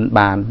នោះមិន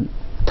បាន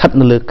ស្ថិត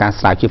នៅលើការ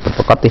ស្រាវជ្រាវប្រ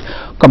កបទេ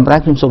កំតែ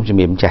ខ្ញុំសូមជំ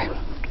រាបចេះ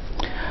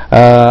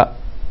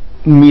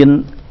មាន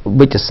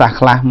វិទ្យាសាស្ត្រ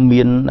ខ្លះ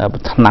មាន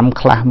ថ្នាំ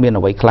ខ្លះមាន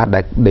អ្វីខ្លះ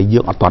ដែលយើ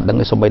ងអត់ទាន់ដឹង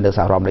ទេសូម្បីនៅស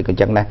ហរដ្ឋអាមេរិកក៏អ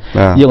ញ្ចឹងដែរ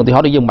យើងឧទាហរ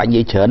ណ៍ដូចយើងមិនបាច់និ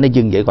យាយច្រើនទេ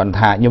យើងនិយាយគាត់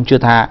ថាខ្ញុំជឿ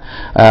ថា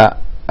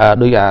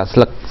ដូចស្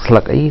លឹ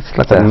កអីស្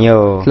លឹកញើ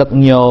ផ្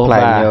លែ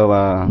ញើ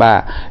បាទ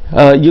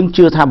យើង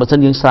ជឿថាបើសិន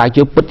យើងស្រាវជ្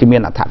រាវពិតជាមា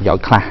នអត្ថប្រយោជ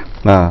ន៍ខ្លះ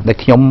ដែល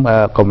ខ្ញុំ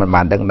ក៏មិន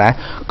បានដឹងដែរ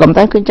ក៏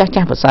តែគឺចា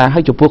ស់ភាសាហើ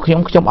យចំពោះខ្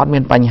ញុំអត់មា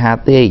នបញ្ហា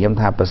ទេខ្ញុំ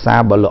ថាភាសា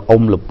បើល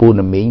អ៊ំលពូន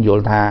មីងយ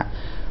ល់ថា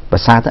ภา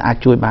ษาที่อาจ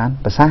ช่วยบ้าน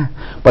ภาษา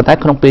พอแต่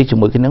ขนมปีจ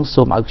มูกกินน้ำ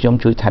ส้มเอาขนม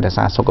ช่วยถ่ายภาษ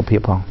าสุขภา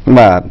พของ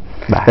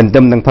เป็นเต็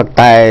มหนึ่งผักไ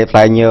ตปล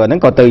ายเนื้อนั่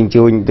นก็ตื่น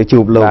จูนจะจู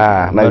บลง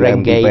ในเร่ง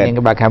เกยนี่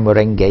ก็บาคำเ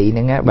ร่งเกย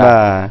นี่ไง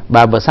บ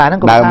าภาษานั่น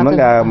ก็ภาษานั่น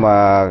ก็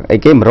ไอ้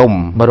เกมรม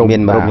มี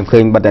นรมเค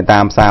ยบัดตา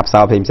มสาบสา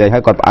วเพลงใจให้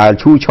กดเอา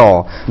ชู่ชอ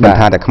บรร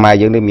ทาแต่ขมาย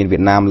ยังได้มีเวี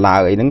ยดนามลา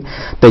วไอ้นั่น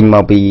ติงมา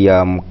ปี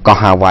ก็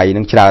ฮาวาย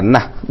นั่งชราน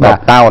ะ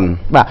ตาวน์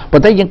พอ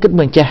แต่ยังคิดเห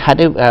มือนจะให้ไ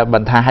ด้บร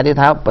รทาให้ได้เ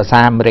ท้าภาษา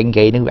เร่งเก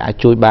ยนึกว่า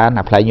ช่วยบ้าน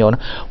พลายโยน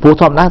ผู้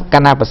ทอมนั้นกา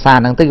รภาษา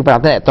นั่นตึ้งแบบ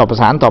นี้ต่อภา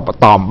ษาต่อ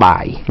ตอมบ่า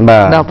ย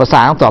แล้วภาษา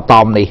ต่อตอ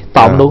มนี่ต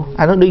อมดู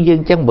อันนั้นดูยัง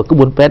จังแบบก็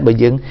บุญเป็ดแบบ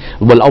ยัง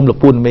บนองค์หลวง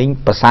ปู่มิ้ง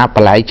ภาษาป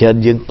ลายเชิญ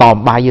ยังตอม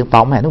บ่ายยังต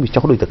อมแม่ต้องวิจา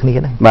รณ์ดูตึกนี้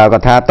นะบ่าก็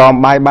ถ้าตอม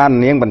บ่ายบ้าน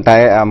เลี้ยงบรรทัย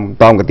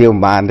ตอมกระเตียว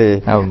บ้านที่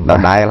เรา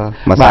ได้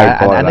มาใส่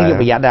ก่อนอันนั้นยัง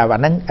ประหยัดได้อั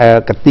นนั้น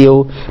กระเตียว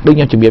ดู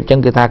ยังจุดเบียบจัง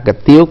คือถ้ากระ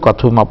เตียวก็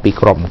ทุ่มมาปี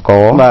กรมก็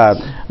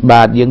บ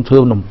าดยังทุ่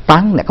มนมปั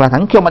งเนี่ยกระทั่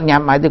งช่วงมันยา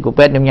มไม้ที่กูเ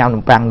ป็ดยามน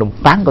ม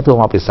ปังก็ทุ่ม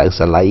มาปีใส่ส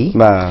ไลด์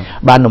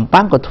บาดนมปั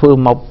งก็ทุ่ม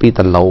มาปีต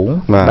ะหลง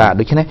บาด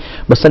ดูใช่ไหม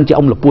บาดสันจะ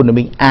องค์หลวงปู่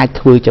มิ้งอาย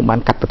ทุ่มจังบ้าน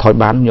กัดไปถอย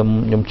บ้าน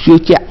ยมชื่อ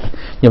เจ้า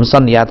ยมสั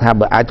ญญาถ้า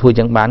บาดอายทุ่ม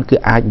จังบ้านคือ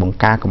อายบ่ง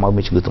กาก็มาไ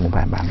ม่ชื่อตรงบ้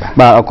านบาด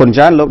คน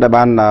จ้าลูกใน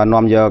บ้านนอ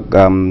มเยอะ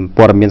ป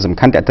รมีสำ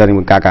คัญแต่เติม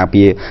บ่งกากา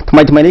ปีทำไ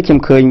มนี่เข้ม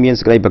เคยมี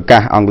สกายประกา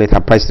ศอังกฤษท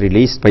ำ press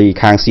release ไป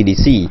ข้าง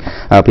CDC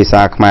ภาษ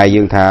าขมาย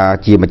ยังถ้า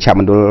จีมันชับ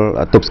มันดู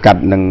ตุบสกัด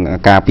หนึ่ง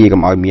กาปีกับ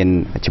ออยเมียน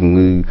จม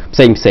มือเ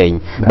ซ็ง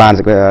บ้านจ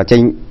ะ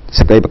ส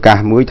กายประกาศ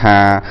มือทา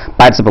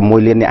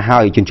86 เลียนเนี่ยห้อ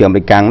ยจนเชื่อมไป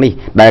กลางนี่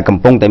ได้ก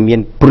ำปงแต่เมีย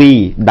น pre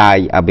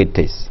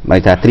diabetes หมาย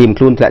ถึงเตรียมค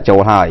ลุ้นและโจ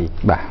ห้อย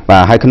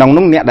ให้ขนม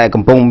นุ่งเนี่ยได้ก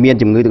ำปงเมียน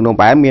จมือตึงลง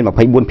ไปเมียนแบบใ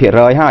ห้บุญเพียร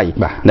ร้อยห้อย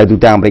ในตัว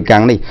ต่างไปกลา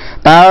งนี่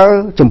ตา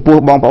จมปู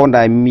บองปอนไ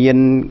ด้เมียน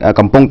ก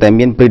ำปงแต่เ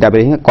มียน pre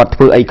diabetes กดเ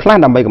พื่อไอ้คลาด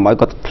ดำไปกับหมอย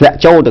กดและ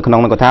โจแต่ขนม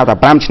มันก็เท้าแต่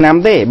ปรามชนะ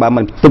ได้บ่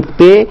มันตุบเ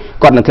ต้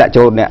กดหนึ่งและโจ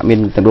เนี่ยเมียน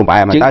ตึงลงไป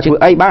มันตาช่วย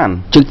ไอ้บ้าน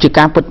จึกก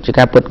าร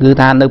ปดคือ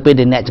ทานในปีเ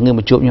ดือนเนี่ยจะเงิน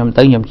มาจุบยมเ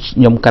ต้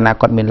ยมกัน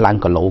กดเมียนลัง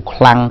กโหลค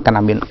ลังกัน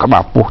มีก็แบ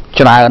บปุ๊บจ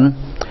ราอัน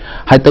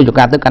ให้ตัวจุกก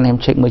ารตัวการเห็น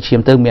เช็คมือเชียม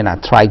ตัวมีน่ะ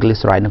ไตรกลี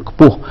เซอไรด์นั่นก็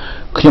ปุ๊บ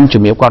ขยมจุ่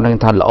มเหนียวก่อนนั่ง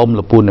ทานละอม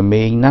ละปูนน่ะ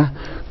มีนะ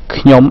ข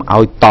ยมเอา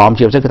ตอมเ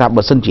ชียมเช็คกระทำบ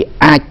ทสันจี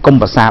ไอ้กรม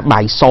ภาษาใบ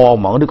ซอ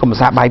หมองด้วยกรมภา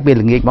ษาใบเป็นห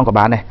รือเงี้ยมองกับ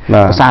บ้านเนี่ย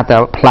ภาษาแต่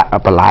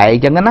ปลาย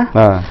จังนั้นนะ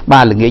บ้า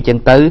นหรือเงี้ยจัง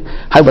ตื้อ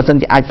ให้บทสัน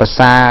จีไอ้ภาษ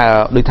า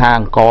โดยทาง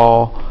ก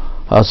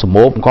สมม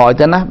ติก่อน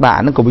จะนะบ้าน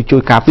นั่นก็ไปช่ว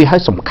ยกาแฟให้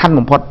สำคัญ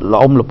มันพอละ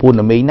อมละปูน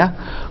น่ะมีนะ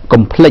คอ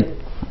มเพล็ก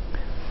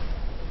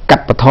กัด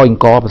ปะทอย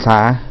กอภาษ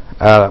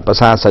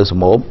าสื่อสม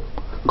มติ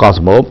ก่อส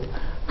มมติ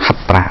หัด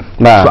ปราณ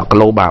ว่าก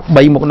โลบาใบ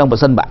มกนั่งบน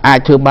เส้นแบบไอ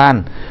เชื่อบ้าน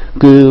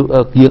คือ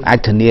ยังไอ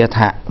เทเนีย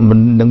ท่ามัน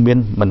นึงเมียน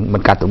มั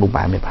นการตกลงไป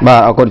ไม่ไปบ่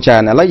เอาคนจา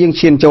นแล้วยังเ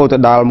ชียนโจตัว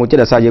ดาวมูจิ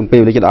ตศาสตร์ยังเปรี้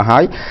ยวเลยจะเอาหา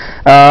ย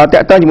แต่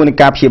ตอนอยู่ใน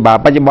การพิบา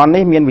ปัจจุบัน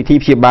นี้มีวิธี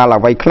พิบาหลัก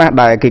ไว้คลาดไ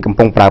ด้คือกำป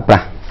งปราบ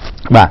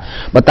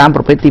บ่ตามป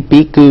ระเภทที่ปี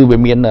คือเ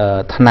วียน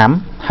ถน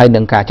ำให้ห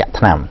นึ่งการจัดถ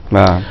น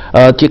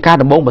ำจีการ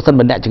ดำบงบัดสัน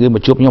บันเดจะคือมา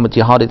ชุบยมมันจี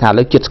ฮอได้ทานแ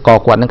ล้วจิตสกอ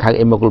ร์กว่านั่งขาย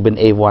เอโมโกลบิน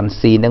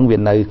A1C นั่งเวีย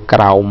นในก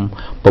ราว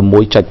ประมว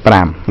ยจัดปร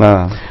าม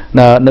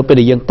นั่งเป็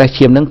นยังแต่เ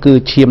ชียมนั่งคือ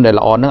เชียมในล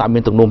ะอ่อนนั่งเอาเมี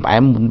ยนตรงนุ่มแอ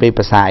มมันไปภ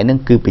าษานั่ง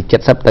คือไปจั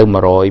ดซับเติมม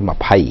า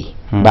ไพ่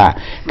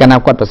การน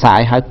ำกวาดภาษา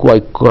ให้กล้วย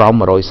กราว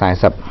มาโรยสาย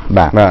ซับ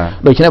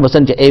โดยเฉพาะบัดสั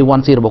นจะ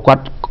A1C ระบบกวาด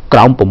กร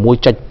าวประมวย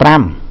จัดปรา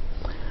ม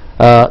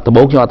ตัวโบ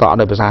กยอต่อโ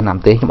ดยภาษาน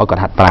ำเตะยมเอากร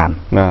ะหัดปราณ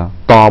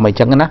ต่อไม่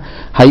จังนะ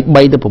ให้ใบ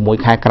ตัวผมมวย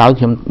คายกราว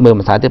ยมเมื่อ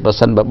ภาษาที่เปอร์เ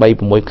ซ็นต์ใบ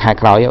ผมมวยคาย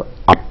กราว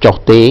อัดจอก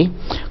เตะ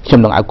ยม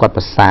ต้องเอากวาดภ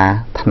าษา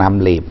ธนาม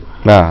เล็บ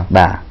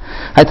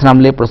ให้ธนาม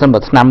เล็บเปอร์เซ็นต์แบ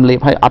บธนามเล็บ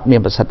ให้อัดมี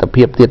ประสิทธิภ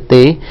าพเต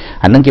ะ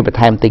อันนั้นเกี่ยวกับไ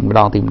ทม์ติ่งด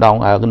อง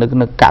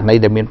นึกการใน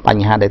เดมีนปัญ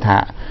หาได้ท่า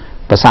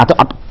ภาษาตัว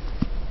อัด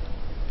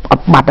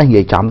บัดได้ให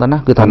ญ่จำตัวน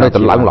ะคือทำได้ต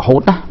ลอดหล่อโห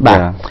ดนะ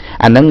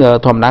อันนั้น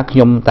ทอมนัก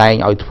ยมใจ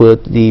เอาเฟือ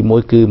ดีมว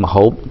ยคือมาโห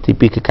บที่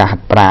ปีคือการหั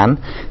ดปราณ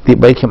ที่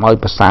ใบขยมเอา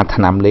ภาษาธ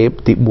นามเล็บ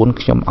ที่บุญ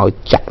ขยมเอา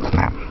จักรน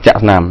าม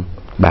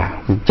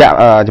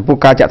จะพูด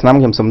การจักรนาม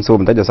ขยมสมสูม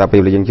แต่จะสาปี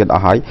เลยยังเชื่อเอา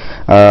หาย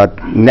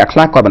เนี่ยคล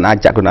าดก่อนมันอาจ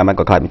จักรนามมัน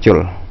ก็คลายเป็นจุล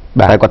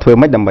แต่ก็เฟือ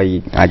ไม่ดำไป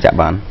อาจจะ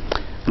บาน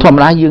ทอม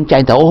ร้ายยืงใจ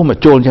แต่โอ้มา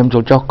โจลจำโจ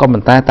ลก็มั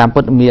นตามเปิ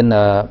ดเมีย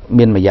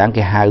นมาอย่างแก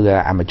หา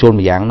มาโจลม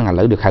าอย่างนั่งแ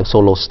ล้วเดือดขายโซ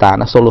โลสตาร์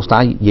นะโซโลสตา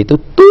ร์ยี่ตัว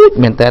ตุ้ย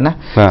เมียนแต่นะ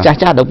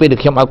จ้าเดี๋ยวไปเดือด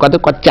เขียมเอาก็ตัว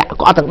ก็จะ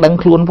ก็ตั้งดัง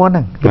คลุนเพราะ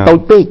นั่งตัว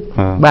ปีก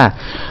บ้า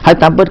ให้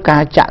ตามเปิดกา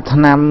รจะท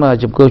น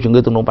ำจำเกลือจงเกลื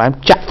อตรงลงไป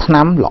จะทน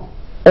ำหรอ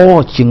โอ้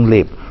จิงเ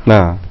ล็บ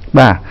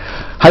บ้า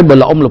ให้เบล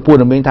ล์อมหรือปู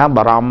นเมียนท้าบ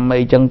ารมไอ้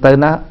จังเต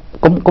นะ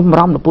ก็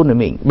ร้องหรือพูดหนึ่ง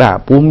มิงแบบ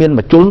ปูเมียนม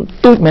าจุน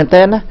ตุ้ยเมนเต้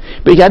นนะ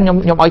ไปยันย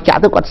มเอาจ่า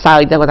ตัวกดใส่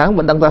แต่กระทั่ง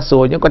มันตั้งตาส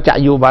วยยังก็จ่า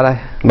อยู่บ้าเลย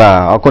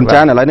เอาคนจ้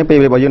าอะไรนี่ไป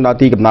บริยุทธ์นา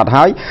ทีกับนา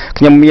ท้าย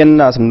ยมเมียน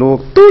สำนู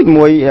ตุ้ยม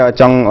วย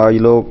จัง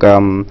โลก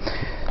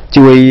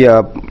ช่วย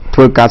เ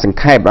พื่อการสัง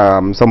เกต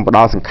สมบั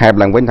ติสังเกต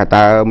หลังเว้นถ้าต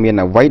าเมีย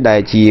นไว้ได้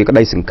จีก็ไ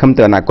ด้สังคมเ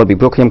ตือนอนาคตปี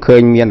พวกยังเคย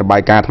เมียนใบ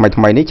การทำ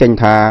ไมนี่จัง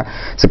ท่า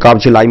สกอร์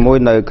ชิไลมวย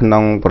ในขน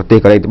มปฏิ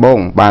กิริยาบ้ง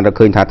บานเราเ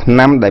คยท่า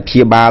น้ำได้เพี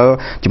ยบาล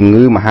จุ่ม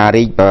งือมหา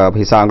ริ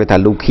พิซซ่าไปถ่าย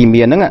ลูคีเมี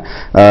ยนั่ง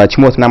ชั่ว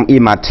โมงน้ำอี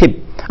มาทิป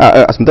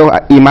สมมติ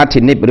อีมาทิ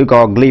นิปหรือก็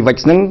กลีวั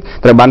ชนั่ง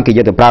แต่บานกิจ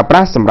แต่ปลาปล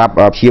าสำหรับ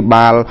เพียบ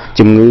าล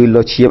จุ่มงือโล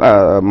เชียม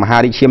มหา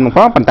ริเชียมเพร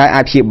าะปัจจัย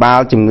เพียบาล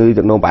จุ่มงือจ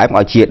ากโนบายเ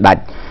อาเชียดัด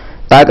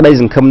tại cái đây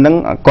dừng khâm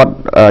nắng cột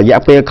dạ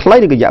pe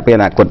lấy cái dạ pe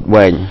là cột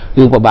về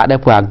dương và bạn đây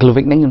qua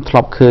Glvic nắng nhưng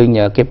flop khơi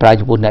nhờ cái prai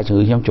chụp này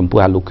chừng trong chụp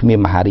qua lục Khmer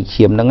mà đi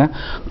chiêm nắng á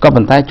có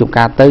bàn tay chụp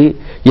ca tới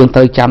dương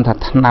tới trăm thật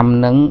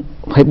năm nắng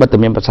ให้บัตร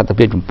เมียนประสาทเ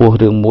พียจมพู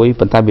เรื่องมวย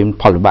บรรดาเป็น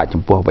พลบาจ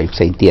มพูไปเ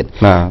สียงเตียน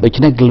โดยเฉ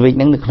พาะกลุ่ม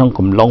นั้นในขนมก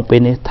ลุ่มลงเป็น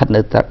นี่ทัด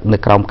ใน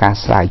กรมการ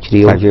สายเชี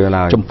ยว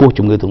จมพูจ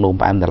มเงือตรงลงไ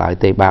ปอันตราย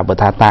เตะบาบรร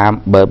ดาตาม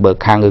เบอ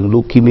ร์คางเรื่องลู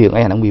กขี้เมียงไอ้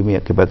นั่งมีเมีย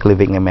กับกลุ่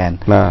มไงแมน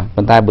บ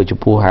รรดาเบอร์จม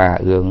พูหา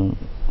เรื่อง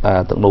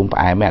ตรงลงไป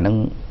แม่นั่ง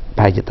ไป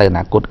จะเตะห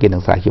นักกดกินทา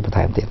งสายเชียวประท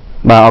านเตียน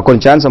บ่าวคน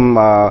ชั้นสม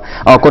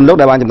คนลูก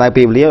ได้บ้านจำได้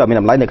ปีเลี้ยแบบมี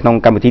น้ำไหลในขนม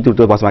กรรมวิธี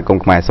ตัวบอสมาคง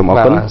ขมายสม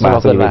คนบ่าว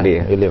สุดเ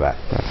รียบ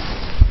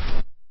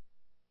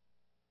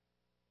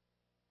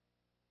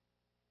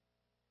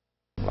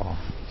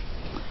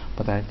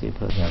แต่ที่เ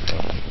พื่อน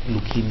ลู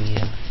คีเมีย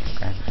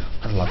การ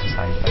ตลอดส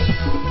ายไป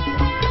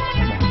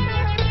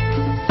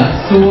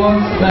ตัว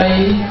ใน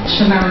ช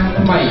นะ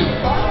ใหม่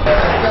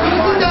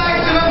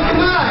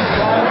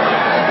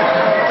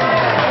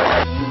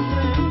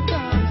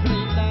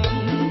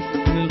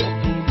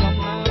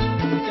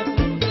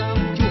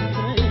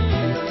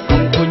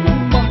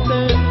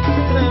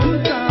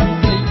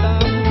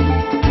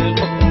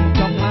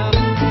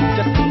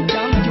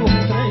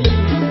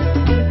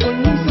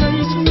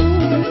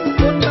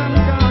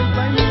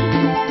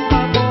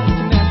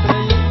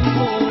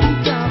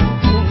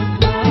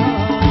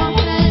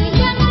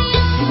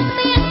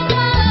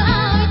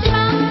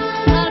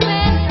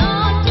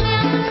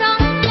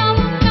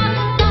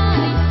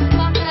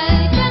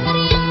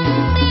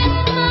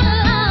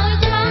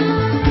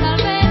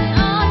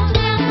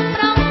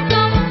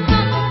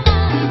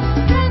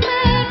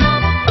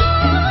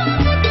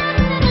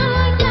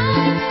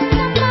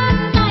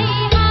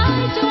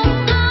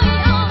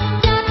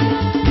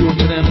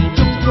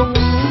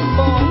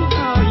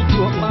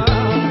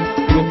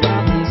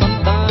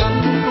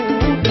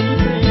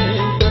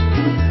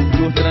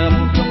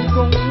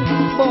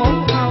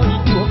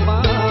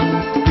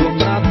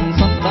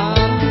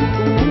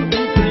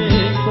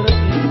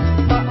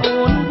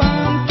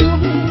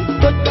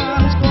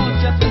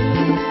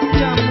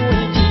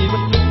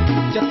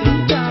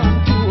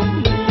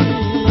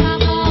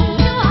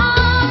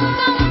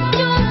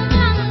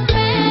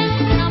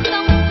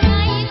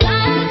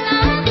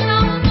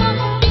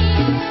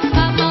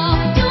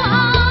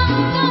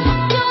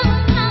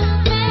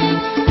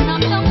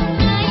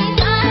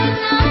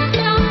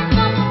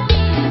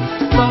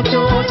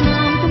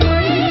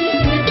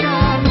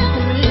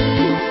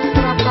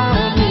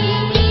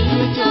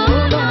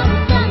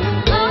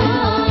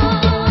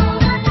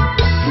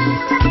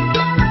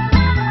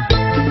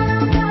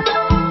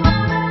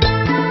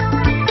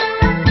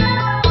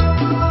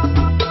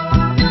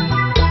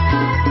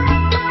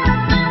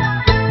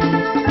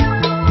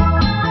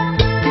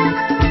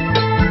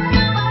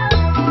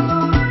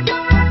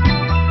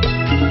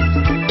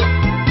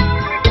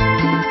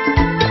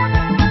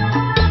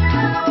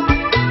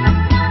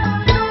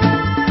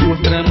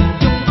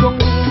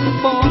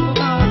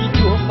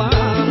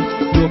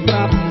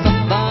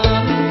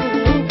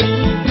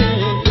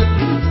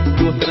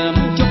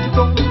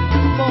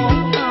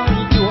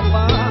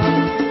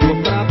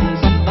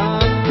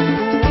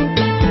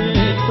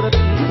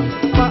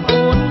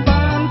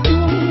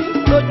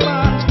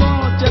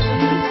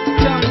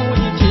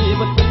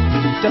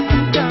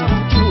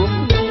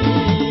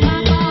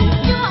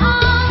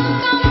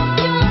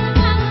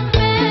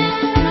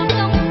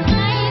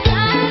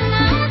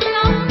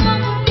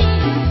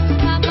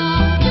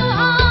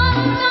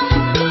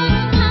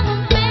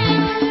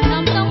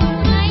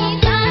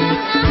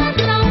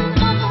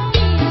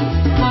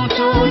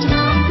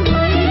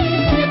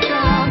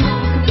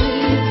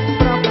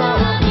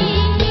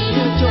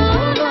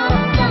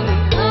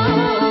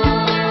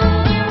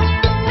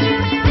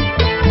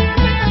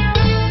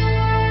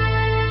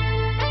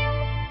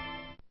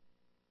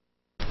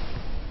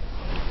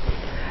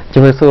จะ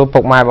ไปสู้ป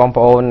กไม้บองโป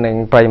นหนึ่ง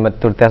ไปมา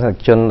ตุลเตส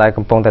จนได้ก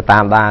ำปงแต่ตา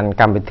มด้าน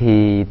การวิธี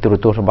ตุล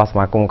ตัวสบัสม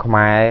าคงขม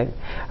าย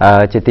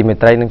จิตติเม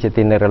ตรัยนึงจิต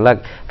ติเนรลัก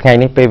ไง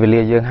นี่ไปเวลี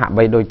ยังหาใบ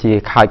โดยจี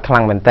ขายคลั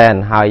งเหมือนแตน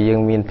หายยัง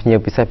มีเพียง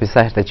พิเศ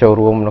ษแต่โชว์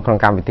รวมในโครง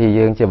การวิธี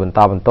ยังจะบรรท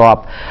อบ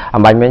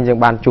ใบเม้นยัง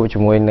บ้านจูจ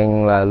มวยหนึ่ง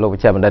โลก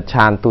เจ็บมันดัช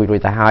านตุยโดย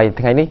แต่หาย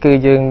ไงนี่คือ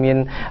ยังมี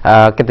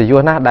กิจยุท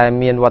ธ์นะได้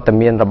มีวัต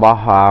มีนระบอ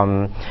บ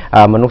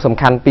มนุษย์สำ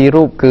คัญปี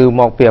รูปคือม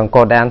องเปลี่ยนโก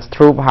แดนสท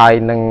รูปหาย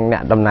หนึ่งเนี่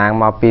ยดำนาง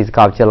มาปีสก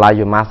อลเจลายอ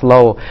ยู่มาสโล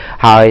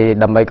หาย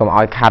ดำไปกับอ้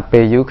อยขาดไป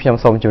ยุคยม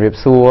สมจุด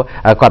ซัว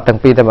กอดตั้ง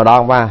ปีแต่มาดอ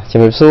งว่าจุ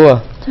ดซัว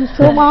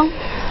บ้อง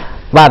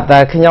บัด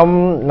ขยม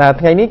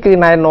ไงนี้คือ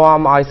นายนอม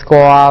อ้อยสก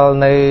อล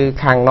ใน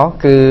ขังเนาะ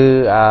คือ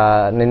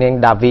ในเนียง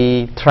ดาวี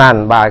ทรัน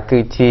บ่าคื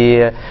อที่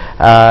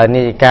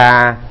นิกา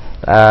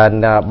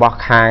បោះ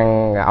ខាង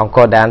អង្គ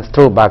រ dance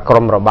troupe បាទក្រុ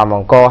មរបាំអ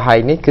ង្គរហើយ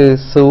នេះគឺ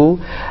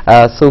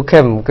ស៊ូ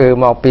ខឹមគឺ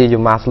មកពីយូ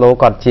ម៉ាស្លូ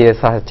គាត់ជា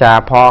សាស្ត្រាចារ្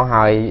យផង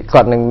ហើយ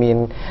គាត់នឹងមាន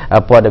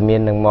ព័ត៌មា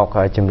ននឹងមក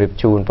ជម្រាប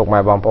ជូនពុកម៉ែ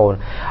បងប្អូន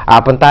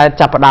ប៉ុន្តែ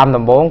ចាប់ផ្ដើម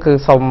ដំបូងគឺ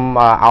សូម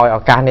ឲ្យឱ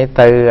កាសនេះ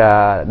ទៅ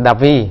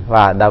Dahvy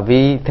បាទ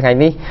Dahvy ថ្ងៃ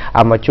នេះ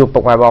មកជួបពុ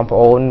កម៉ែបងប្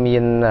អូនមា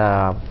ន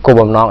គោល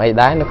បំណងអី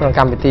ដែរនៅក្នុងក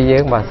ម្មវិធីយើ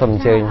ងបាទសូមអ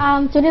ញ្ជើញ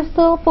ជំរាប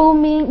សួរពូ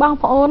មីងបង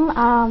ប្អូន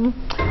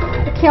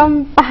ខ្ញុំ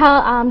ប្រហែល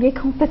និយាយ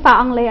ភាសា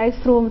អង់គ្លេសឲ្យ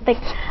ស្រួលបន្តិច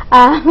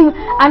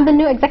I'm the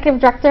new executive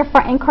director for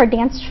Angkor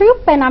Dance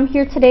Troupe and I'm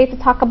here today to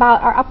talk about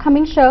our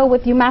upcoming show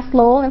with UMass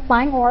Lowell and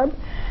Flying Orb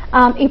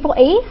April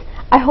 8th.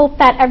 I hope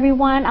that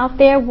everyone out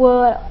there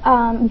will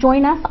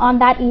join us on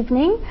that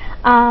evening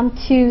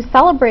to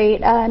celebrate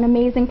an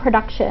amazing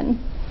production.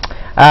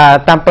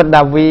 តាមពិត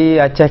Dahvy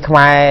ចេះខ្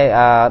មែរ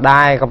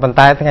ដែរក៏ប៉ុន្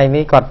តែថ្ងៃ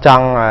នេះគាត់ច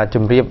ង់ជ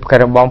ម្រាបក្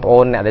រុមបងប្អូ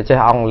នអ្នកដែលចេះ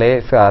អង់គ្លេស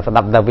ស្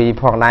ដាប់ Dahvy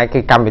ផងដែរគឺ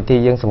កម្មវិធី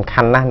យើងសំ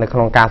ខាន់ណាស់នៅក្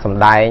នុងការសម្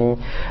ដែង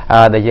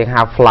ដែលយើង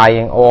ហៅ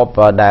Flying Orb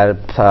ដែល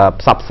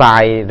ផ្សព្វផ្សា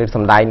យឬស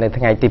ម្ដែងនៅ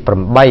ថ្ងៃទី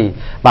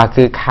8បាទ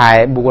គឺខែ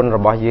4រ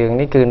បស់យើង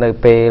នេះគឺនៅ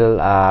ពេល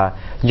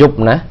យប់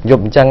ណាយ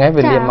ប់អញ្ចឹងហើយ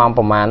វេលាម៉ោង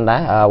ប្រហែលដែ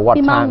រ what time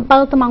ពីម៉ោង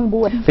7ទៅម៉ោង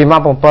9ពីម៉ោ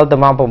ង7ទៅ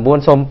ម៉ោង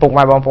9សូមពុក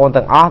ម៉ែបងប្អូន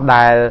ទាំងអស់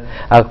ដែល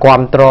គ្រ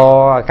ប់គ្រង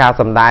ការ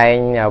សម្ដែង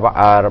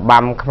រ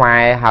បាំខ្មែ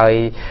រហើយ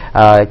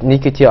នេះ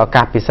គឺជាឱ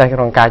កាសពិសេសក្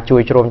នុងការជួ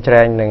យជ្រោមជ្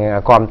រែងនិង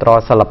គ្រប់គ្រង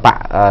សិល្បៈ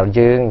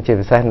យើងជា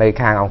ពិសេសនៅ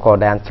ខាងអង្គរ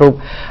Dance Troupe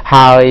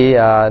ហើយ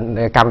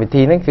កម្មវិ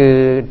ធីនេះគឺ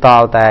ត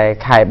តែ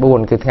ខែ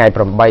4គឺថ្ងៃ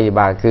8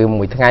បាទគឺ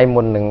មួយថ្ងៃ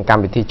មុននឹងកម្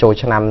មវិធីចូល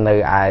ឆ្នាំនៅ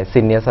ឯ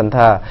Senior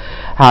Center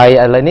ហើយ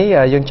ឥឡូវនេះ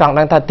យើងចង់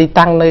ដឹងថាទី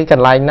តាំងនៅក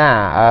ន្លែងណា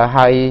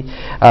ហើយ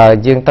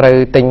យើងត្រូវ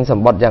ទិញស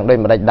ម្បត្តិយ៉ាងដូច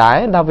ម្ដេចដែរ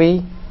Dahvy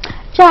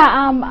ចា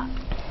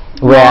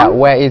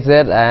Where is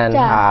it and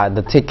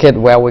the ticket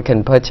where we can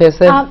purchase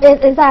it? It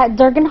is at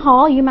Durgan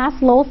Hall, UMass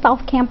Lowell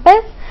South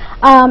Campus.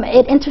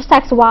 It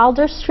intersects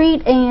Wilder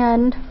Street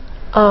and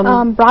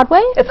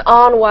Broadway. It's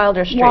on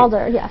Wilder Street.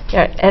 Wilder, yes.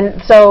 Yeah, and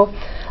so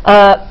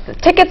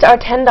tickets are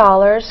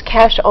 $10,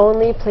 cash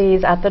only,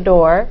 please, at the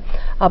door.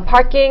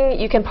 Parking,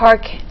 you can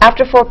park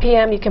after 4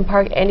 p.m. You can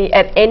park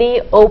at any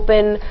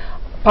open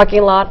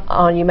parking lot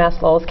on UMass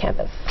Lowell's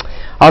campus.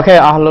 អូខេ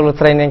អស់លោកលោក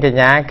ស្រីនាងកញ្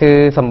ញាគឺ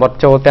សម្បត្តិ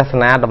ចូលទស្ស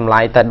នាតម្លៃ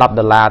តែ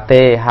$10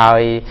ទេហើ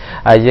យ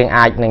យើង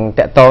អាចនឹង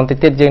តាក់ទង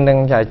ទៀតយើងនឹង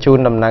ជូន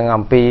ដំណឹង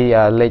អំពី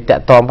លេខតា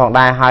ក់ទងផង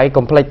ដែរហើយ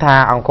កុំភ្លេចថា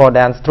អង្គរ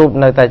Dance Troupe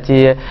នៅតែជា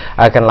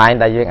កន្លែង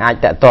ដែលយើងអាច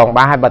តាក់ទង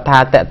បានហើយបើថា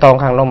តាក់ទង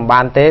ខាងនោះមិន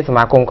បានទេស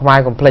មាគមខ្មែរ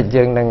កុំភ្លេច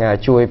យើងនឹង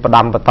ជួយផ្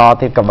ដាំបន្ត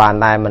ទៀតក៏បាន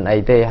ដែរមិនអី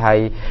ទេហើយ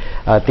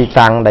ទី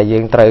តាំងដែលយើ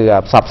ងត្រូវ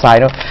ផ្សព្វផ្សាយ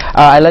នោះ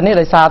ឥឡូវនេះ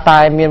ដោយសារតែ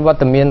មានវត្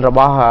តមានរប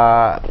ស់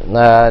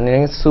នា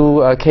ងស៊ូ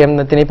ខេម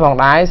នៅទីនេះផង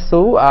ដែរ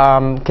ស៊ូ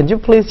can you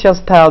please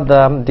just tell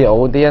the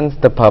audience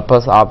the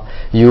purpose of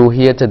you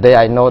here today?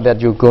 I know that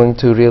you're going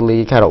to really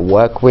kind of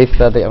work with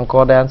the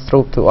Angkor Dance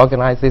Troupe to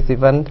organize this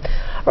event.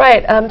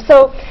 Right. So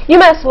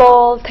UMass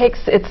Lowell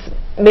takes its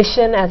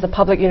mission as a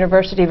public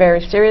university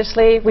very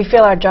seriously. We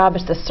feel our job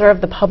is to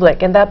serve the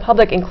public, and that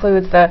public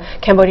includes the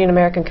Cambodian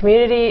American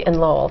community in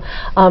Lowell.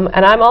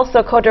 And I'm also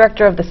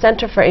co-director of the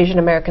Center for Asian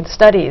American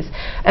Studies.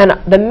 And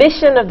the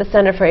mission of the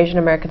Center for Asian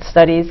American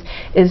Studies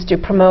is to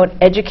promote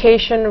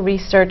education,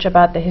 research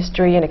about the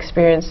history and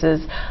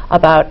experiences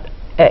about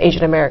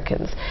Asian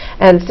Americans.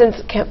 And since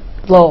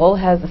Lowell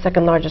has the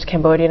second largest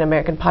Cambodian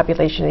American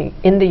population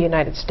in the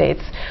United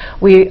States,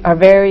 we are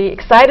very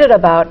excited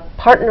about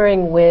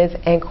partnering with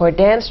Angkor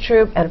Dance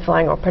Troupe and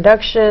Flying Orb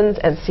Productions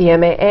and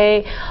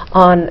CMAA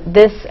on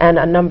this and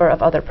a number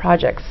of other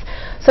projects.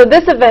 So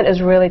this event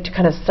is really to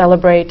kind of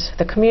celebrate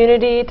the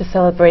community, to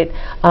celebrate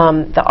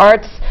the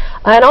arts,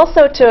 and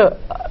also to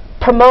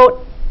promote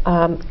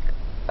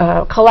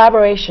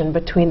collaboration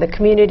between the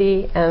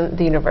community and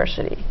the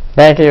university.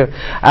 Thank you.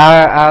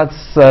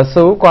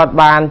 ស៊ូគាត់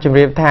បានជម្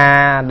រាបថា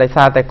ដោយ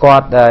សារតែគា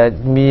ត់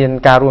មាន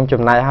ការរួម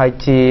ចំណែកហើយ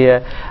ជា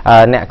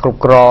អ្នកគ្រប់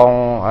គ្រង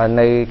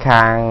នៅ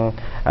ខាង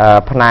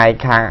ផ្នែក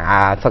ខាង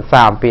សិក្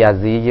សាអំពីអា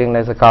ស៊ីយើង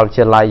នៅសាកលវិទ្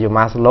យាល័យ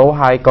UMass Lowell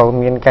ហើយក៏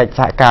មានកិច្ច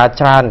សហការ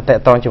ច្រើនទា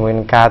ក់ទងជាមួយ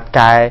នឹងការ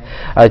កែ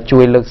ជួ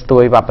យលើកស្ទួ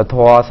យវប្បធ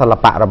ម៌សិល្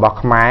បៈរបស់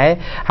ខ្មែរ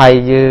ហើយ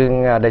យើង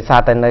ដោយសារ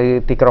តែនៅ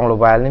ទីក្រុង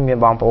Lowell នេះមាន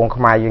បងប្អូន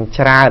ខ្មែរយើង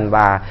ច្រើន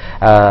បាទ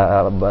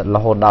រ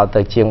ហូតដល់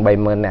ទៅជាង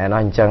 30,000 នាក់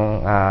អញ្ចឹង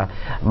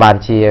បាន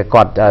ជា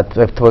គាត់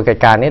ធ្វើកិច្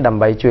ចការនេះដើ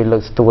ម្បីជួយលើ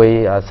កស្ទួយ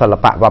សិល្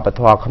បៈវប្ប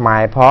ធម៌ខ្មែ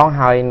រផង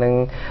ហើយនឹង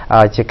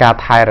ជាការ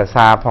ថែរក្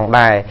សាផង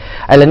ដែរ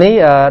ឥឡូវនេះ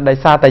ដោយ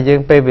សារតែយើ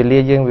ងពេលវេលា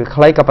យើងវា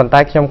ខ្លីក៏ប៉ុន្តែ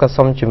ខ្ញុំក៏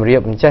សូមជម្រាប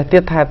អញ្ចេះទៀ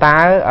តថាតើ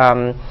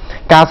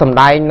ការសម្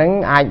ដែងនឹង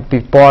អាចពិ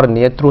ពណ៌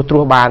នាត្រួ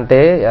សបាន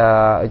ទេ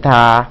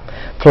ថា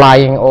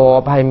Flying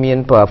Orb ហើយមាន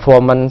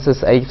performance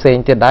ស្អីផ្សេង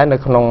ទៀតដែរនៅ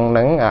ក្នុង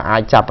នឹងអា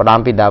ចចាប់ផ្ដើម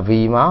ពី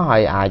Dahvy មកហើ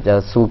យអាច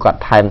ស៊ូគាត់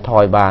ថែមថ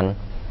យបាន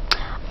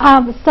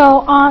So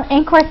on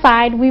Angkor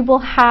side, we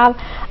will have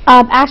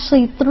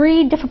actually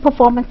 3 different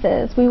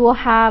performances. We will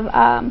have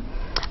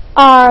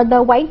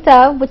the White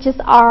Dove, which is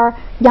our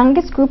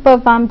youngest group of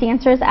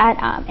dancers at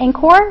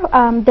Angkor.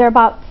 They're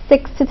about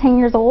 6 to 10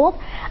 years old,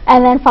 and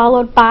then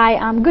followed by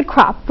Good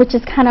Crop, which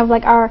is kind of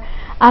like our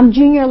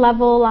junior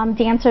level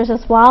dancers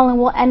as well, and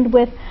we'll end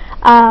with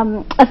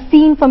a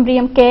scene from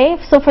Briam Cave.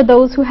 So for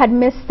those who had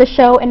missed the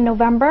show in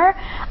November,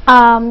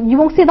 you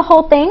won't see the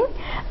whole thing,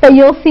 but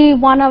you'll see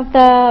one of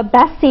the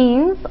best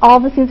scenes. All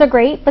the scenes are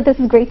great, but this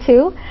is great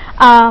too.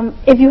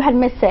 If you had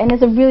missed it, and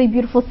it's a really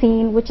beautiful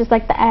scene, which is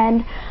like the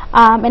end.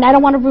 And I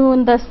don't want to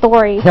ruin the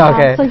story,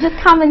 so just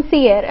come and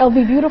see it. It'll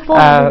be beautiful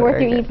and it'll be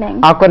worth your evening.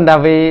 អរគុណ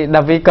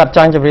Dahvy គាត់ច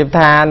ង់ជម្រាប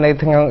ថានៅ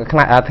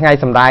ថ្ងៃ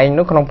សម្ដែង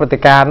នោះក្នុងព្រឹត្តិ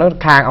ការណ៍នោះ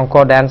ខាងអង្គ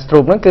រ Dance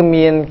Troupe នោះគឺ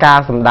មានការ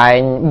សម្ដែង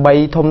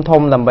3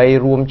ធំដើម្បី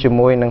រួមជា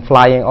មួយនឹង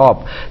Flying Off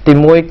ទី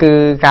1គឺ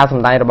ការស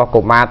ម្ដែងរបស់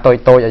កុមារតូ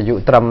ចៗអាយុ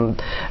ត្រឹម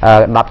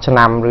10ឆ្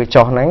នាំឬ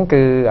ចុះហ្នឹង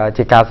គឺ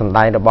ជាការសម្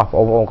ដែងរបស់ប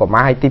ងប្អូនកុមា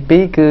រហើយទី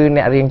2គឺអ្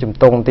នករៀងជំ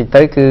ទង់តិច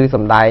ទៅគឺស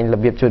ម្ដែងរ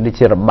បៀបជួយដូច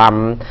ជារបាំ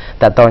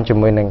តតងជា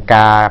មួយនឹង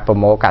ការប្រ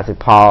មូលកសិ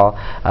ផល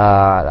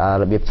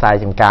របៀបផ្សាយ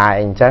ចំការ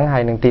អីអញ្ចឹងហើ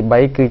យនឹងទី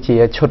3គឺជា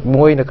ឈុត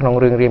មួយនៅក្នុង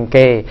រឿងរាម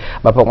កេរ្តិ៍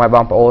បើពុកម៉ែប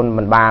ងប្អូន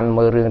មិនបាន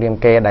មើលរឿងរាម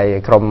កេរ្តិ៍ដែល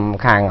ក្រុម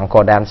ខាងអង្គ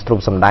រ Dance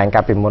Troupe សម្ដែង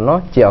កាលពីមុននោះ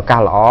ជាឱកាស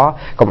ល្អ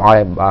កុំឲ្យ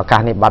ឱកា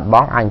សនេះបាត់ប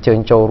ង់អញ្ជើញ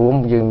ចូលរួម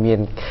យើងមាន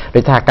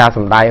ដូចថាការស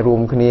ម្ដែងរួ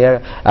មគ្នា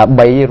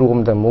3រួម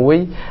តែមួយ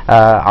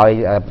ឲ្យ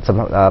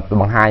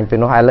បង្ហាញពី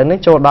នោះឥឡូវនេះ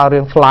ចូលដល់រឿ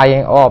ង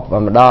Flying Off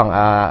ម្ដង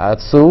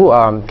Sue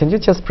can you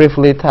just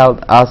briefly tell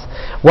us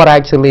what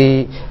actually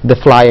the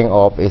Flying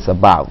Off is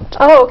about?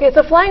 Oh, okay.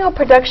 So Flying Off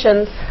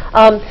Productions,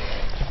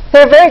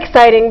 they're very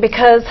exciting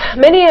because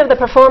many of the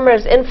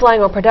performers in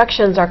Flying Off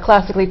Productions are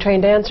classically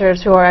trained dancers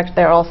who are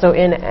they're also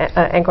in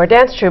Angkor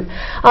Dance Troupe,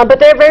 but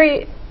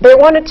they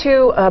wanted to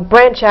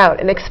branch out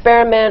and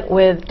experiment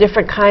with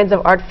different kinds of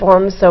art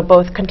forms, so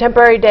both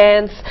contemporary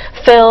dance,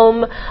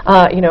 film,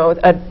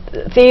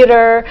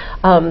 theater,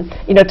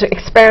 to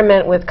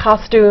experiment with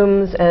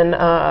costumes and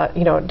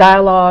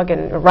dialogue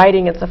and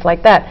writing and stuff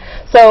like that.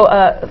 So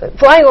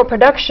Flying Off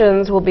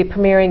Productions will be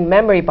premiering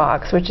Memory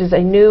Box, which is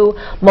a new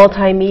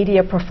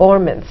multimedia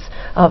performance.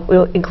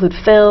 Will include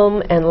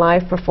film and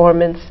live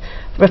performance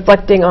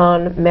reflecting on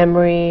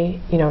memory,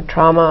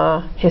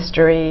 trauma,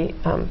 history,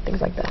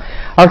 things like that.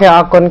 Okay, អ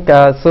រគុណ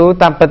ស៊ូ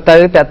តាមពិតទៅ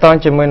តើតើ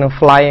ជាមួយនឹង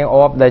Flying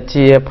Off ដែល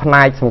ជាផ្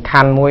នែកសំ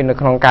ខាន់មួយនៅ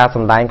ក្នុងការស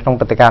ម្ដែងក្នុង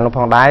ព្រឹត្តិការណ៍នោះផ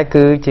ងដែរ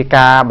គឺជា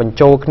ការបញ្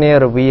ចូលគ្នា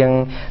រវាង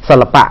សិ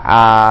ល្បៈ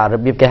រ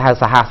បៀបគេហៅ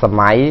សហស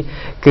ម័យ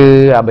គឺ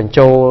បញ្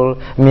ចូល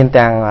មាន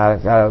ទាំង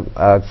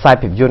ខ្សែ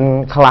ភាពយន្ត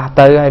ខ្លះ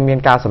ទៅហើយមាន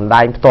ការសម្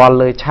ដែងផ្ទាល់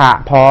លើឆាក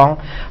ផង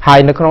ហើយ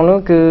នៅក្នុងនោះ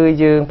គឺ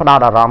យើងផ្ដោត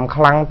អារម្មណ៍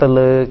ខ្លាំងទៅ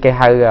លើគេ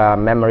ហៅ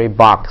Memory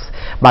Box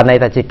បាទន័យ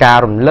ថាជាការ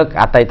រំលឹក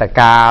អតីត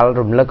កាល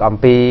រំលឹកអំ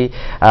ពី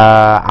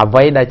អ្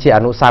វីដែលជាអ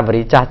នុស្សាវ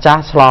រីយ៍ចាស់ៗ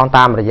ឆ្លង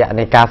តាមរយៈ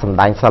នៃការសម្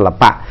ដែងសិល្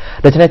បៈ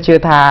ដូច្នេះជឿ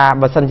ថា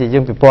បើសិនជាយើ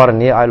ងពិពណ៌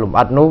នាឲ្យលម្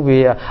អិតនោះ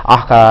វាអ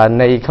ស់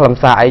នៃខ្លឹម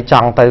សារអីច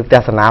ង់ទៅទ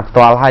ស្សនាផ្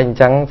ទាល់ហើយអញ្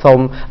ចឹងសូម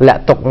លា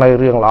ក់ទុកនៅ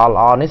រឿងល្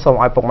អៗនេះសូម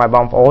ឲ្យពុកម៉ែប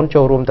ងប្អូន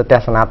ចូលរួមទៅទ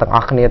ស្សនាទាំងអ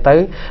ស់គ្នាទៅ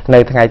នៅ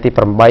ថ្ងៃទី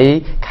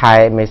8ខែ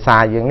មេសា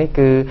យើងនេះ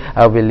គឺ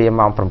វេលា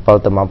ម៉ោង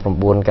7ទៅម៉ោង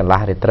9កន្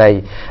លះរាត្រី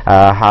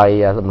ហើយ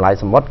តម្លៃ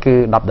សមុទ្រគឺ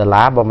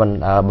$10បើមិន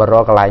បើរ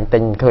កកន្លែងទិ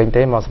ញឃើញ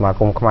ទេមកសមា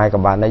គមខ្មែរក៏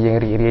បានដែរយើង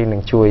រីករាយនឹ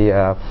ងជួយ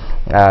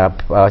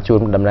ជូ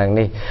នដំណឹង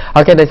នេះ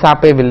អូខេដោយសារ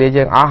ពេលវេលា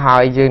យើងអស់ហើ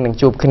យយើងនឹង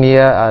ជួបគ្នា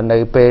នៅ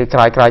ពេលក្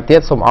រោយៗទៀ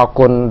តសូមអរ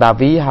គុណ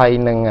Dahvy ហើយ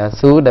នឹង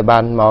Sue ដែលបា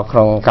នមកក្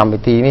នុងកម្មវិ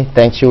ធីនេះ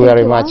Thank you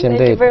very much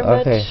indeed.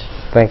 Okay.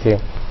 Thank you.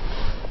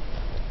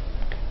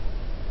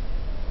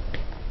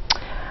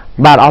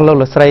 បាទអស់លោក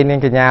លោកស្រីនាង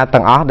កញ្ញា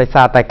ទាំងអស់ដោយ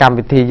សារតែកម្ម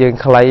វិធីយើង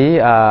ខ្លី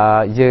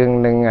យើង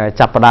នឹង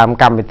ចាប់ផ្ដើម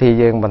កម្មវិធី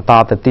យើងបន្ត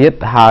ទៅទៀត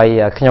ហើយ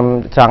ខ្ញុំ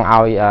ចង់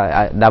ឲ្យ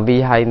Dahvy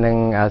ហើយនឹង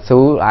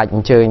Sue អាចអ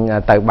ញ្ជើញ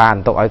ទៅបាន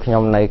ទុកឲ្យខ្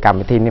ញុំនៅកម្ម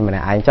វិធីនេះម្នា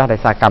ក់ឯងចុះដោយ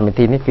សារកម្មវិ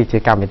ធីនេះគឺជា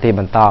កម្មវិធី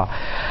បន្ត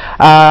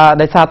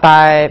ដោយសារតែ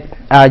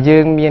យើ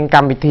ងមានក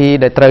ម្មវិធី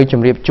ដែលត្រូវជ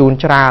ម្រាបជូន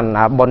ច្រើន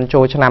បុណ្យចូ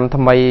លឆ្នាំ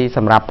ថ្មីស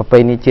ម្រាប់ប្រពៃ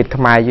ណីជាតិ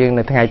ខ្មែរយើង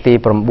នៅថ្ងៃទី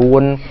9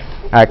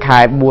 ខែ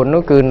4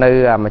នោះគឺនៅ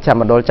មជ្ឈ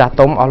មណ្ឌលចាស់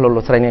ទុំអស់លោក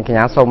លោកស្រីនាងកញ្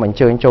ញាសូមអញ្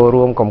ជើញចូល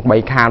រួមកុំបី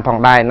ខានផង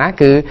ដែរណា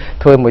គឺ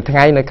ធ្វើមួយថ្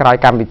ងៃនៅក្រៅ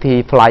កម្មវិធី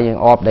Flying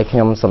Off ដែលខ្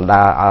ញុំសម្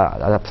ដៅ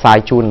ផ្សាយ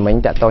ជូនមិញ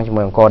តាក់ទងជា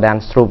មួយអង្គរ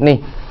Dance Troupe នេះ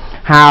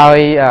ហើយ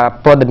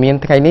ព័ត៌មាន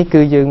ថ្ងៃនេះ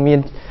គឺយើងមា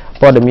ន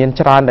ព័ត៌មាន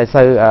ច្រើន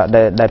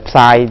ដែលផ្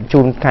សាយ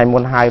ជូនថ្ងៃមុ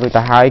នហើយរួច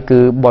ទៅហើយគឺ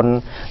បុណ្យ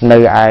នៅ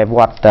ឯវ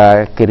ត្ត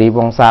គិរីវ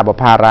ង្សាបុប្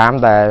ផារាម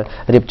ដែល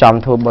រៀបចំ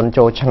ធ្វើបុណ្យ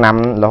ចូលឆ្នាំ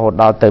រហូត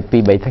ដល់ទៅ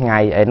 2-3 ថ្ងៃ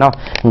អីនោះ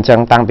អញ្ចឹង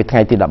តាំងពីថ្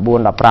ងៃទី14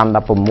 15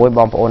 16ប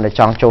ងប្អូនដែល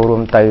ចង់ចូលរួ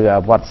មទៅ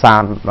វ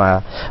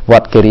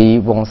ត្តគិរី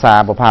វង្សា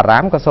បុប្ផារា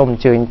មក៏សូមអ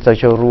ញ្ជើញទៅ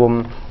ចូលរួម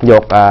យ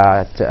ក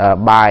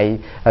បាយ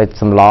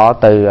សម្ល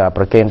ទៅ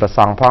ប្រគេនព្រះស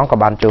ង្ឃផងក៏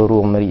បានចូលរួ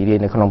មរីករាយ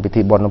នៅក្នុងពិ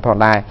ធីបុណ្យនោះផង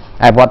ដែរ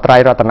ឯវត្តត្រៃ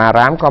រតនា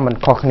រាមក៏មិន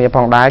ខុសគ្នាផ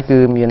ងដែរគឺ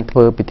មាន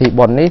ធ្វើពិធី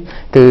បុណ្យនេះ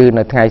គឺ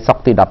នៅថ្ងៃសុក្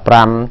រទី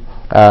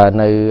15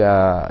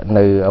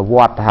នៅវ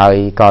ត្តហើយ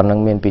ក៏នឹង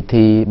មានពិ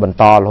ធីបន្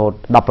តរហូត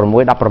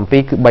16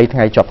 17គឺ3ថ្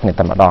ងៃជាប់គ្នា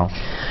តែម្ដង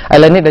ឥ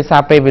ឡូវនេះដោយសា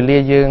រពេលវេលា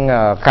យើង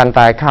កាន់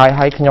តែខ້ອຍ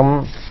ហើយខ្ញុំ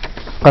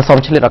ก็สม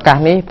ชลิดอากาศ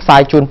นี้สา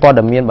ยจูนปอด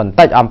เมียนบันเต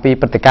จอัมปี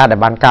ปฏิการใน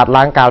บ้านการล้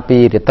างการปี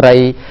เดือดไร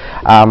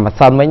มา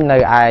ซ้ำมิใน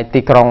ไอตี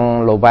กรอง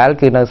โลเวล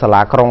คือในสล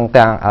ากรอง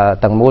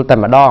ต่างมูลแต่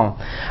มาดอง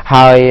ห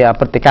าย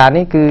ปฏิการ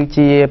นี้คือ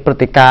จีป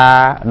ฏิการ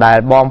ได้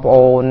บอมโอ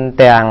นแ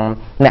ต่ง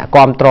เนค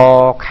วามตร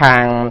คา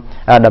ง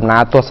ดำนา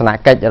ตัวสนา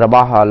เกจระบ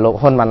อบลูก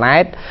ฮอนมาไน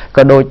ท์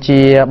ก็โดยจี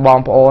บอม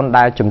โอนไ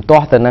ด้จุ่มตัว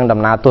แต่นั่งด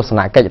ำนาตัวสน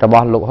าเกจระบอ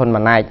บลูกฮอนม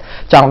าไนท์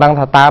จังดัง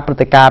ทตาป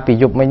ฏิการปี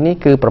ยุบไม่นี้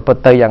คือประพฤ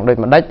ติอย่างโดย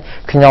มาได้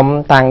ขยม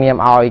ต่างเนียม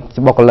เอา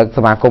บอกเลิกส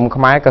มาคมข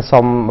มายกระส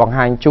มบัง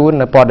ฮันจูน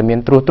ในปอดเมียน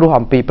ตรู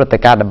อัมปีปฏิ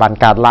การในบ้าน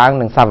การล้างห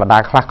นึ่งสัปดา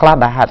ห์คลา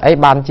ได้หัดไอ้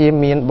บ้านจี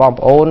เมียนบอม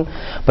โอน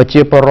ปัจ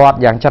จุบันรอด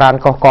อย่างจราน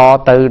กอ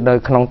ตือใน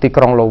ขนมตีก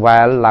รองโลเว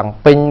ลหลัง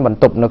ปิ้งบรร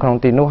ทุกในขนม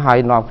ตีนู้ไฮ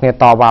นอมเนี่ย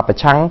ต่อว่าประ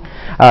ชัง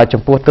จุ่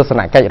มพูดตัวสน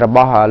าเกจระบ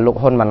อบลูก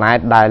ฮอนมาไน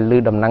ท์ได้ลื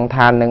อดำนังท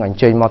านหนึ่งอันเ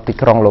ชยมอติ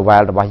กรองโลเว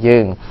ลระบอบยื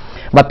ง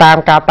บัตาม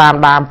การตาม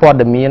ดามปอ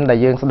ดเมียนได้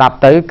ยืงสดับ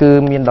ตื้อคือ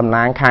เมียนดำน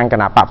างคางข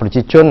ณะปะประ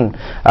ชิจุน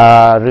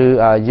หรือ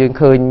ยืงเ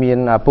คยเมียน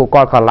ผู้ก่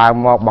อการลาง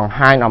มอกบังไฮ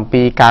นำ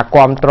ปีการค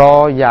วามตรอ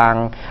อย่าง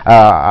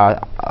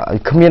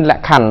ขมิ้นและ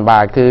ขันบ่า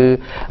คือ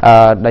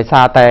ได้ซ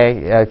าแต่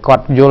กอ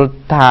ดยุล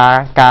ธา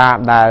กา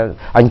ได้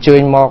อันเช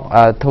ยมอก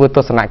ทวตั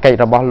วสนาเกจ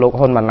ระบอบลูก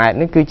ฮอนมาไนท์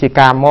นี่คือจีก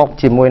ารมอก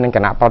จีมวยในข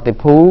ณะปฏิ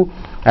ภู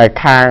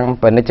คาง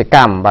เป็นนิจกร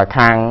รมบ่าค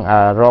าง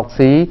รอก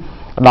ซี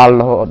ด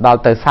อล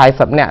เตอร์ไซส์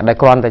สับเนี่ยได้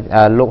กรอนแต่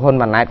ลูกคน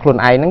มันไอ้คลุน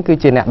ไอ้นั่นคือ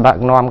จีเนี่ยดัก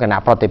นอมกันนะ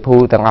ปฏิภู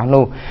ต่างอัน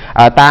นู้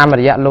ตาม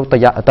ระยะลูก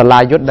ตลา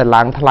ยยุทธได้ล้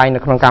างทลายใน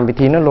โครงการพิ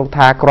ธีนั้นลูกท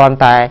ากรอน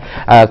แต่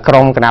กร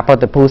มกันนะป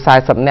ฏิภูไซ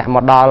ส์สับเนี่ยม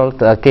าดอล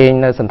เกณฑ์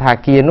ในสันทา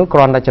เกียนู้กร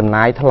อนได้จำน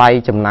ายทลาย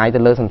จำนายแต่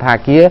เลือสันทา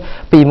เกีย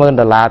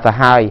$20,000แต่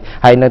ใ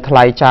ห้ในทล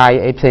ายใจ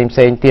ไอ้เซ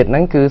นเตียด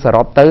นั่นคือสร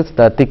บตื้อ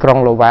ตีกรอง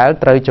โลเวล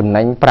เตยจำน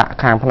ายประ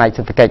คางภายใน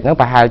สันติเกตนั่น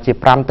ไปหาจี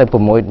พรำเต็ม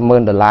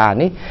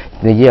$10,000นี่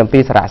ในเยี่ยมปี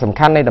สระสำ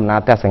คัญในดำนา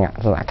แต่สัง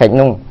เกต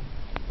นุ่ง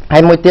ให้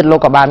มวยติดโล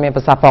กบาลมีภ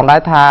าษาฟองได้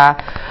ทา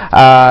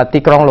ตี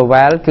กรองโลเว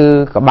ลคือ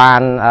กบา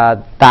ล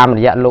ตามร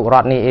ะยะโลกรอ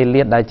ดนี่เอเลี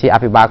ยดได้จีอ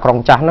ภิบาลกรอง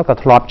จักรนั่นก็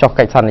ทลอดจอกไ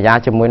ก่สัญญา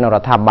จมวยน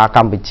รัฐบาล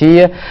กัมพูชี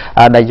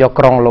ได้ยก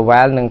กรองโลเว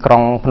ลหนึ่งกรอ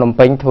งพนมเป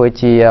ญถวย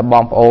จีบอ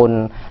มโอน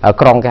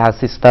กรองแกฮา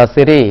ซิสเตอร์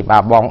ซีรีบา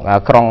บอง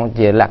กรอง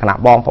จีลักษณะ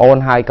บอมโอน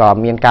ให้ก็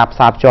มีการท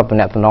ราบจบเป็นเ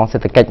นี่ยตัวน้องเศร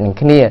ษฐกิจหนึ่ง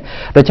ขึ้นนี่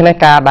โดยเฉพาะ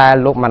การได้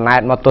ลูกมันได้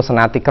มาตัวสน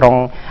าตีกรอง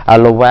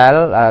โลเวล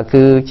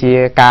คือจี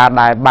การไ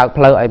ด้บางเพ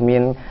ลย์ไอมี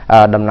น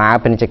ดำน้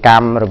ำเป็นกิจกรร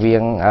มระเวีย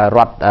งร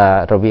ถ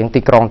ระเวียงตี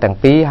กรองแต่ง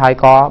ปีให้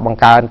ก็บัง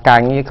การ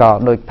นี้ก็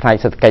โดยใน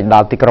เศรษฐกิจดา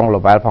วตีกรองโล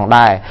เวลพองไ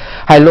ด้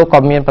ให้ลูกก็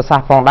มีภาษา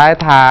พองได้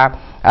ทา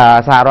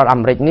สหรัฐอ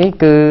เมริกนี้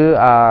คือ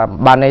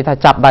บานในถ้า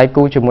จับได้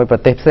กูจมวยปร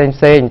ะเทศเ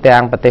ส้นแต่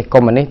งประเทศคอ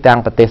มมิวนิสต์แต่ง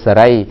ประเทศอะ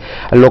ไร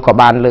ลูกกับ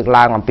บานเลือกล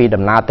างอันปีด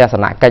ำน้ำแต่ส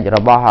นะกิจร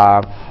ะบอ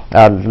บ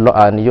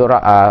นิยม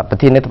ประ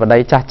เทศนี้ประเดี๋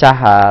ยวจ้า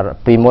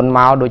ปีมนเม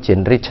าโดยเฉียน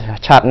ริ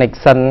ชาร์ดนิก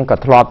สันก็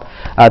ทลอด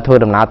ทัว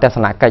ร์ดำน้ำแต่ส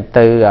นะกิจ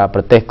từป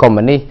ระเทศคอม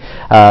มิวนิสต์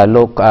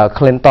ลูกค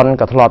ลินตัน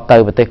ก็ทลอดtừ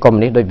ประเทศคอมมิ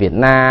วนิสต์โดยเวียด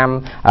นาม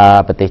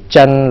ประเทศ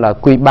จีนและ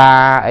กุยบา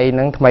ไอ้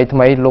นั่งทำไ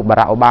มลูกบา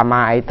รักโอบาม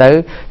าไอ้ตื้อ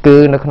คือ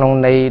ในขนม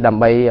ในดำ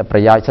ใบปร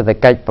ะโยชน์เศรษฐ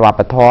กิจปรับ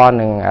ทอห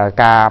นึ่ง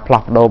การพลั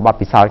ดโดบัตร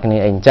พิสารกันนี้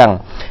เองจัง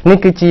นี่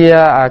คือเชีย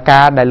ก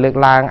ารได้เลือก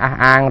ลาง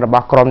อ้างระบ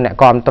บกรมเนี่ย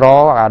กรมตร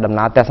ดำ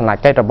น้ำแต่สนะ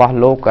กิจระบบ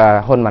ลูก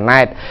คนมันไน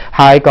ท์ใ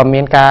ห้ก็มี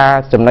การ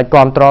จำนวนคว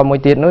ามตรอมวย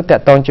ตีนู้แต่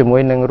ตอนจมว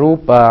ยหนึ่งรูป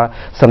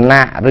สำ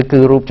นักหรือคื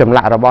อรูปจำล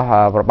ะระบบ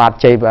บาด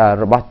เจ็บ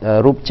ระบ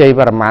รูปเจ็บ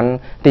ประมาณ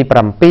ตีปร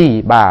ำปี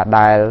บ่าไ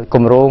ด้กร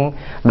มรง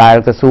ได้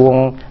กระทรวง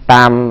ต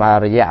าม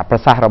ระยะประ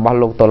สาระบบ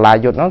โลกตัวลาย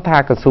ยุดน้องท่า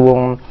กระทรวง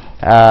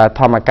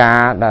ธรรมกา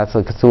ร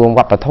กระทรวง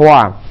วัฒนธรร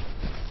ม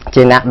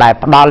จีน่ะได้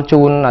ดอล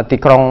จูนตี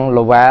กรองโล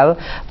เวล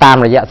ตาม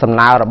ระยะสำ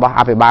นักระบบ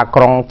อภิบาลก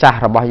รองจ่า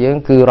ระบบยืง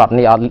คือรอด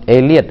นีเอ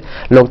เลียด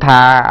ลงท่า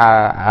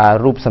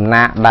รูปสำ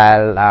นักได้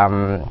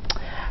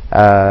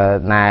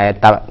ใน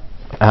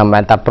มั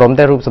นตัดพร้อมไ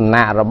ด้รูปสำ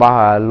นักระบบ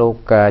ลูก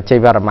เช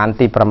วรมัน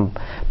ตี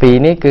ปี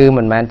นี้คือเห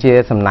มือนมันเชื่อ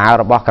สำนัก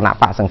ระบบคณะ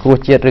ปะสังคู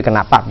เชียหรือคณ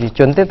ะปะยิ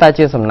จุนที่ตาเ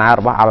ชื่อสำนักร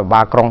ะบบอาบ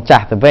ากรองจ่า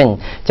แต่เป็น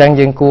จัง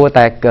ยังกูแ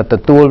ต่เกิด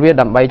ตัวเวียด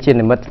ดำใบเชื่อใ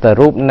นมัต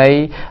รูปใน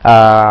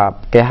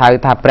เกี่ยวกั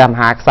บทัพเรียม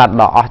หาสัตว์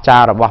ดอกจ่า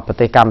ระบบป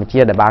ฏิกรรมเ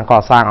ชื่อในบางก่อ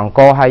สร้างองค์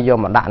ก็ให้โย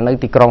มด่านใน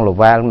ตีกรองหรือ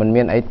ว่ามันมี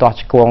ไอตัวช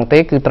กวงเต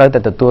คือเตยแ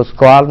ต่ตัวส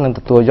กอลนั่น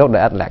ตัวยกเดื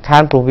อดแหละข้า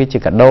นพรูวิจิ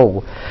กระโด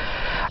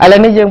อะไร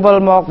นี้ยังบอล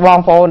มองวาง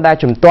โปนได้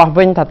จุ่มตัว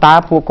วิ่งตา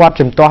ผู้กวาด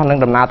จุ่มตัวนั่ง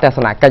ดำน้ำแต่ส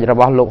นะกิจระ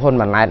บอบลูกคน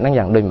มันไหนนั่งอ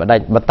ย่างดื่มมาได้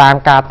มาตาม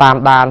การตาม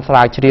ดานสล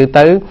ายเชียว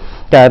ตื้อ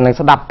แต่หนึ่ง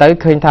สดับตื้อ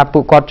เคยทา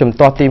ผู้กวาดจุ่ม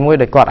ตัวตีมวย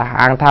ได้กวาด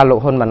อ่างทาลูก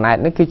คนมันไหน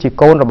นั่นคือจีโ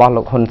ก้ระบอบ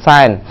ลูกคนไซ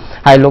น์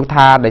ให้ลูกท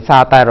าได้ซา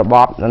แต่ระบ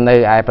อบใน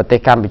ไอปฏิ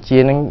กรรมปิจี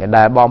นั่งไ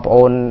ด้บอมโอ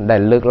นได้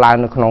เลือกลาย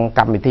ในขนมก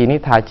รรมวิธีนี้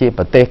ทาจีป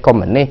ฏิกรรมเ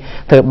หมือนนี้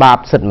เธอบาป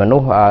สุดมนุ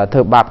ษย์เธ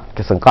อบาป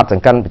สังกัดสั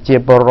งกันปิจี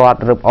ปรอด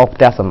รึบออกแ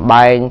ต่สบ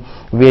าย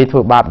วีถู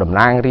กบาปดำน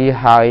างรี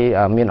ให้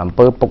มีอำเภ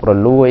อปกระ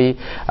ลุย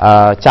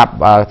จับ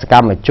สกั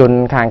ดมาจุน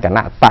ข้างกันน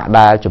ะปะไ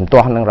ด้จุ่มตั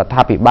วหนึ่งรัฐ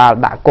าภิบาล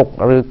ด่ากก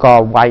หรือก็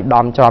ไว้ดอ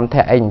มจอมแท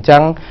เองจั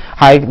ง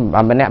ให้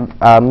มันเนี่ย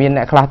มีเ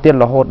นี่ยคลาสเตียน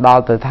เราโหดดอล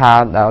แต่ทา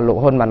ลูก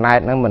คนมันได้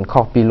นั่นเหมือนข้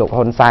อปีลูกค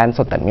นไซน์ส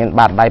ดแต่มี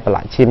บาดได้ประหล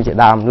าดชิมจะ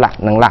ดามหลัก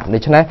หนึ่งหลักดิ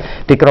ฉันนะ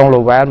ที่กรงโล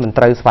เวลมันเต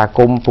ยสปา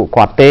กุมผูกก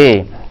อดเต้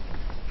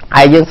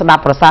ai dương sẽ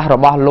đáp ra rồi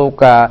bỏ lúc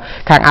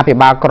khang áp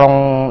ba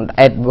krong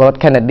Edward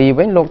Kennedy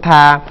với lúc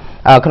tha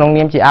không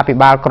niệm chỉ áp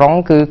ba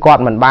krong cứ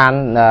quạt mình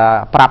ban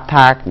prap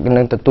tha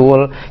nâng tự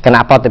tuôn cái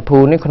nào bảo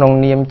pu ní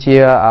không niệm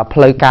chia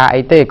plei ca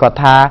ấy thế có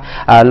tha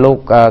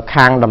lúc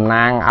khang đầm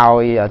nang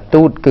ao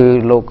tút cứ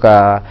lúc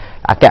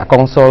kẻ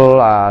công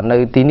sol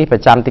nơi tí ní phải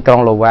chăm tí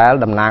công lô vé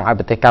đầm nang ai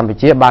bị cam bị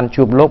chia ban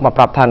chụp lúc mà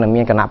prap tha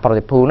miền cái nào bảo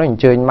pu nó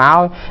chơi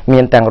máu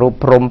miền tàng rụp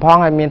prom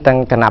phong hay miền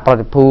tàng cái nào bảo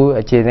pu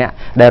chỉ nè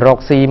để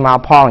roxy máu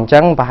phong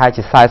chẳng và hai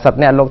chỉ sai sập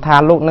nè lúc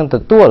tha lúc nâng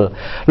tự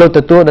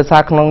tuôn để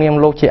xa không niệm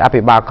lúc chỉ áp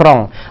ba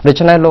krong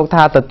cho nên lúc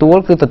tha tự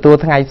tuôn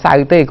ngày sau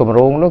tê của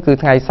rung nó cứ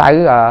ngày sau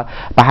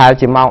bà hai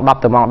chỉ mong đập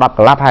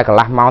cả lắp hai cả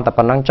lắp mong tập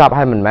năng chop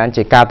hay mình mang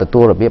chỉ ca tự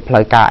tuôn rồi biết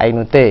plei ca ấy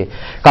nữa tê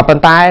còn bên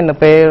tai nó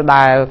pe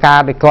đài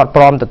ca bị cọt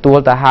prom tự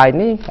tuôn tại hai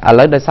ní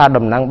lấy đời xa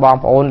đầm năng bom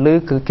ôn lưới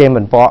cứ kia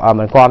mình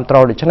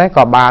control để cho nên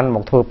có ban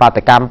một thua ba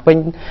tại cam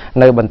pin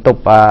nơi bận tục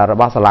rồi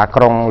bao sả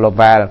krong lô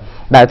về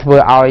đại thưa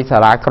ai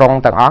sả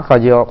krong tầng óc có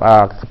vô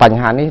បញ្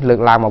ហានេះលើ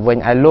កឡើងមកវិញ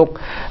ឲ្យលោក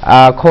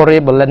Corey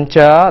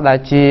Belanger ដែល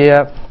ជា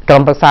ក្រុ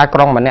មប្រឹក្សាក្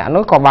រុងម្នាក់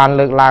នោះក៏បាន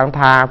លើកឡើង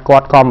ថាគា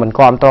ត់ក៏មិន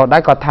គ្រប់គ្រងដែ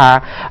រគាត់ថា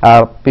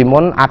ពីមុ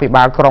នអភិ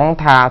បាលក្រុង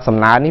ថាសំ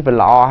ណើនេះវា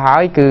ល្អហើ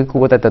យគឺ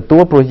គួរតែទទួ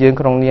លព្រោះយើង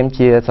ក្នុងនាម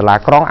ជាសាលា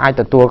ក្រុងអាច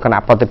ទទួលគណៈ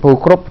ប្រតិភូ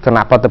គ្រប់គ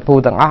ណៈប្រតិភូ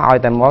ទាំងអស់ឲ្យ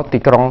តែមកទី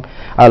ក្រុង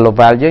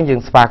Loval យើ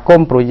ងស្វាគម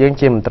ន៍ព្រោះយើង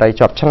ជាមន្ត្រី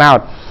ជាប់ឆ្នោត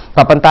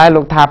ក៏ប៉ុន្តែ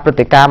លោកថាព្រឹត្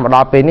តិការណ៍មកដ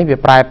ល់ពេលនេះវា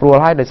ប្រែប្រួល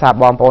ហើយដោយសារ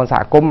បងប្អូនសហ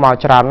គមន៍មក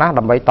ច្រើនណាស់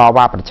ដើម្បីត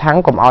វ៉ាប្រឆាំង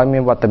កុំឲ្យមា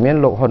នវត្តមាន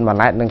លោកហ៊ុនម៉ា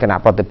ណែតនិងគណៈ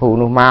ប្រតិភូ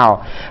នោះមក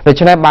ដូ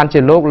ច្នេះបានជា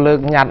លោកលើក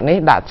ញត្តិនេះ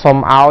ដាក់សុំ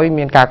ឲ្យ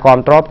មានការគាំ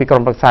ទ្រពីក្រុ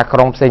មប្រឹក្សាក្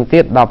រុងផ្សេងទៀ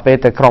តដល់ពេល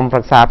ទៅក្រុមប្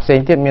រឹក្សាផ្សេង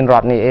ទៀតមានរ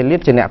ដ្ឋនីអេលីត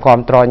ជាអ្នកគាំ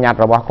ទ្រញត្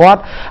តិរបស់គាត់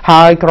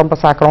ហើយក្រុមប្រឹ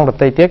ក្សាក្រុងដ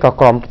ទៃទៀតក៏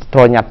គាំទ្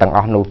រញត្តិទាំងអ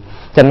ស់នោះ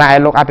ចំណែក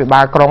លោកអភិបា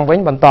លក្រុងវិញ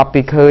បន្ទាប់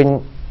ពីឃើញ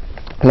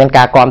មាន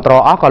ការគាំទ្រ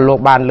អស់ក៏លោក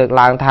បានលើក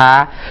ឡើងថា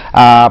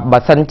បើ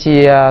សិនជា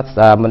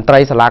មន្ត្រី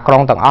សាលាក្រុ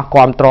ងទាំងអស់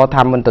គាំទ្រ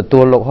ថាមិនទទួ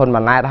លលោកហ៊ុន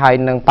ម៉ាណែតហើយ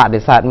នឹងប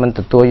ដិសេធមិនទ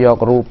ទួលយក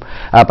រូប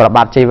ប្រ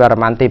បាទជីវរ្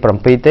ម័នទី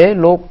7ទេ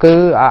លោកគឺ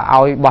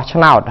ឲ្យបោះឆ្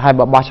នោតហើយ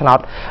បើបោះឆ្នោត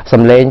ស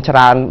ម្លេងច្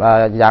រើន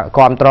យ៉ាង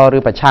គាំទ្រឬ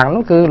ប្រឆាំង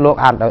នោះគឺលោក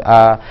អាចដោ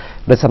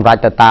យសម្រាប់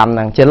ទៅតាម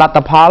នឹងជាលទ្ធ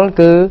ផល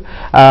គឺ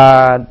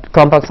ក្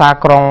រុមប្រឹក្សា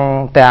ក្រុង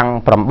ទាំង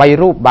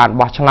8រូបបាន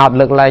បោះឆ្នោត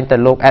លើកលែងទៅ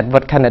លោក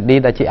Edward Kennedy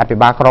ដែលជាអភិ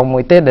បាលក្រុងមួ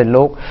យទេដែល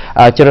លោក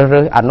ជ្រើស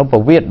រើសអនុប្រ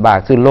វេតបាទ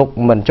គឺលោក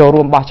មិនចូល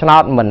រួមបោះឆ្នោ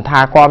តមិនថា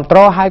គាំទ្រ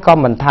ហើយក៏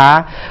មិនថា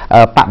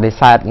បដិ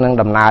សេធនឹង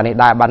ដំណើរនេះ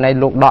ដែរបាទនេះ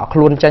លោកដកខ្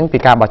លួនចេញពី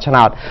ការបោះឆ្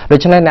នោតដូ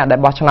ច្នេះអ្នកដែល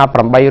បោះឆ្នោត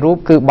8រូប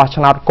គឺបោះ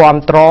ឆ្នោតគាំ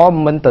ទ្រ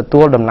មិនទ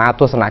ទួលដំណើរ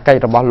ទស្សនកិច្ច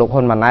របស់លោក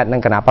ហ៊ុនម៉ាណែតនិ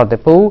ងគណៈប្រតិ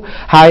ភូ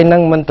ហើយនឹ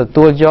ងមិនទ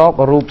ទួលយក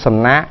រូបសំ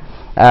ណាក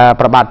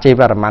ប្របាទជី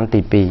វរ្ម័ន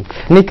ទី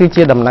2នេះគឺ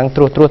ជាដំណឹង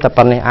ត្រួសតែ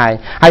ប៉ុណ្្នេះឯង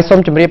ហើយសូម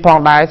ជម្រាបផង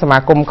ដែរសមា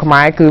គមខ្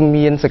មែរគឺ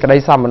មានសេចក្តី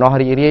សោមនស្ស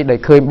រីករាយដោយ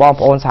ឃើញបង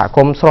ប្អូនសហគ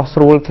មន៍ស្រស់ស្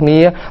រួលគ្នា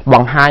ប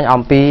ង្ហាញ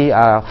អំពី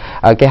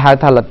គេហៅ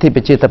ថាលទ្ធិ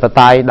ប្រជាធិប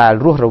តេយ្យដែល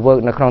រស់រវើក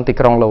នៅក្នុងទី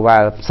ក្រុងឡូវែ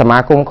លសមា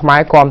គមខ្មែ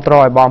រគាំទ្រ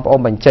ឲ្យបងប្អូន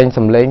បញ្ចេញស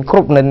ម្លេងគ្រ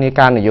ប់និន្នា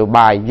ការនយោ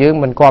បាយយើង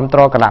មិនគាំទ្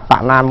រគណៈប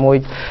កណាមួយ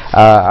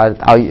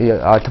ឲ្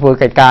យធ្វើ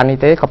កិច្ចការនេះ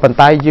ទេក៏ប៉ុន្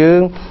តែយើ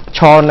ង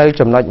ឈរនៅ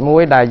ចំណុចមួ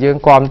យដែលយើង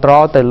គាំទ្រ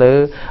ទៅលើ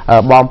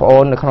បងប្អូ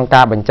ននៅក្នុង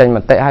ការបញ្ចេញម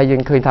តិហើយយើ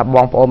ងឃើញថាប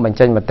ងប្អូនបញ្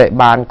ចេញមតិ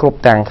បានគ្រប់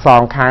ទាំងស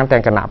ងខាងទាំ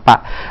ងគណៈបក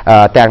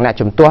ទាំងអ្នក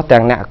ជំទាស់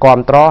ទាំងអ្នកគាំ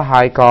ទ្រ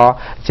ហើយក៏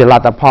ជាល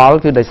ទ្ធផល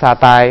គឺដោយសារ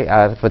តែ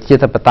ប្រជា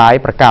ធិបតេយ្យ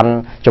ប្រកាន់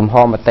ជំហ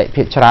រមតិ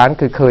ភាគច្រើន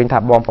គឺឃើញថា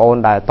បងប្អូន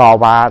ដែលត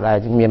វ៉ាដែល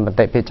មានម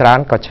តិភាគច្រើន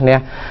ក៏ឈ្នះ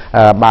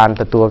បាន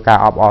ទទួលការ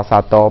អបអរសា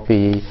ទរពី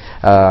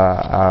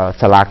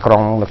សាលាក្រុ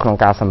ងនៅក្នុង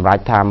ការសម្រេច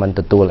ថាមិន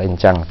ទទួលអីអ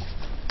ញ្ចឹង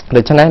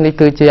ដូច្នេះនេះ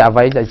គឺជាអ្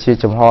វីដែលជា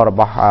ចំហរប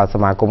ស់ស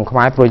មាគមខ្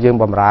មែរព្រោះយើង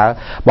បម្រើ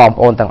បង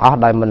ប្អូនទាំងអស់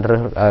ដោយមិនរើ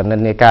សនិ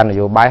ន្នាការន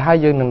យោបាយហើយ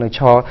យើងនឹងឈ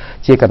រ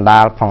ជាកណ្ដា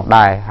លផង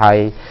ដែរហើយ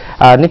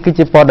នេះគឺ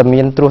ជាព័ត៌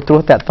មានត្រួស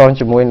តាក់ទង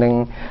ជាមួយនឹង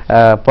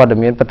ព័ត៌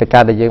មានព្រឹត្តិកា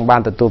រណ៍ដែលយើងបា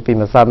នទទួលពី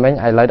ម្សិលមិញ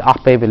ឥឡូវអ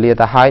ស់ពេលវេលា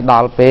ទៅហើយដ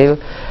ល់ពេល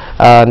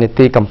នី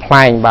តិកំ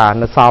pl បាទ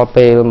នៅសល់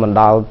ពេលមិន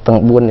ដល់ទាំង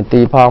4នា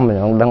ទីផងមិន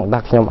ដឹងថា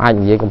ខ្ញុំអាច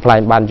និយាយកំ pl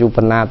បានយូរ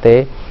ប៉ុណ្ណាទេ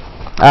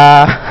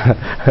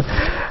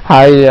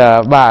ហើយ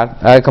បាទ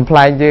កំ pl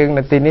យើង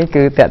នៅទីនេះ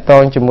គឺតាក់ទ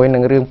ងជាមួយនឹ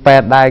ងរឿងពេ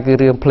ទ្យដែរគឺ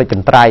រឿងភ្លេចក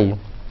ន្ត្រៃ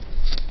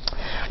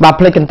បាទ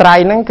ភ្លេចកន្ត្រៃ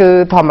ហ្នឹងគឺ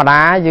ធម្មតា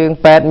យើង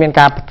ពេទ្យមាន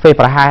ការធ្វើ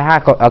ប្រហែសហើយ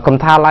កុំ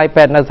ថាឡើយ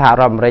ពេទ្យនៅសហ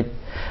រដ្ឋអាមេរិក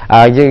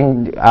យើង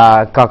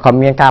ក៏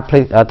មានការ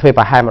ធ្វើ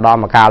ប្រហែសម្ដង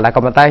ម្កាលដែរ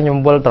ក៏ប៉ុន្តែខ្ញុំ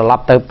វិលត្រឡ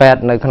ប់ទៅពេទ្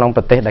យនៅក្នុង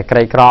ប្រទេសដែលក្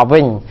រីក្រវិ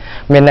ញ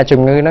មានអ្នក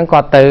ជំងឺហ្នឹងគា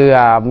ត់ទៅ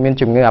មាន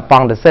ជំងឺអប៉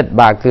ង់ដិសិត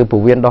បាទគឺពោះ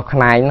វៀនដោះខ្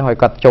នែងហើយ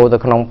គាត់ចូលទៅ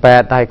ក្នុងពេ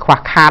ទ្យហើយខ្វះ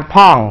ខាតផ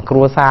ងគ្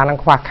រួសារហ្នឹង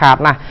ខ្វះខាត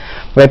ណាស់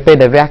ពេល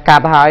ដែលវះកា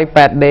ត់ហើយ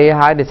ពេទ្យដេ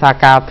ហើយដោយសារ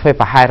ការធ្វើ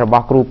ប្រហែសរប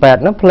ស់គ្រូពេទ្យ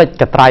ហ្នឹងភ្លេច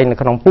កន្ត្រៃនៅ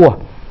ក្នុងពោះ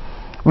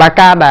បាទ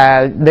ការដែល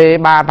ដេ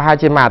បានប្រហែល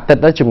ជាមួយអាទិត្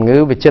យទៅជំងឺ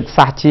វាចិត្ត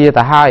សះជា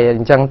ទៅហើយ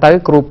អញ្ចឹងទៅ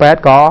គ្រូពេទ្យ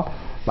ក៏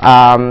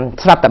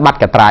ស្រាប់តែបាត់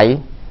កន្ត្រៃ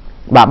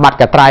បាទបាត់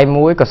កន្ត្រៃ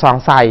មួយក៏ស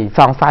ង្ស័យ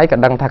ក៏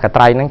ដឹងថាកន្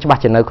ត្រៃហ្នឹងច្បា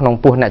ស់ជានៅក្នុង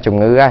ពោះអ្នកជំ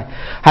ងឺ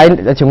ហើយ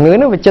ជំងឺ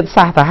ហ្នឹងវាចិត្ត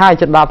សះទៅហើយ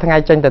ចិត្តដល់ថ្ងៃ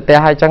ចេញទៅផ្ទះ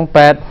ហើយអញ្ចឹង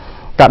ពេទ្យ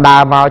ក៏ដើ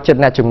រមកចិត្ត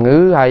អ្នកជំងឺ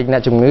ហើយអ្ន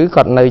កជំងឺ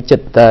គាត់នៅចិ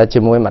ត្តជា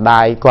មួយម្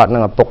ដាយគាត់នឹ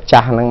ងឪពុកចា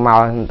ស់ហ្នឹងម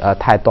ក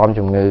ថែទាំ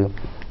ជំងឺ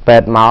ពេ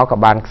ទ្យមកក៏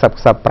បានខ្សឹ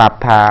បប្រាប់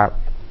ថា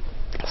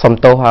សំ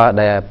ទោស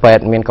ដែលពេ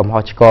ទ្យមានកំហុ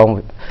សឆ្គង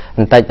ប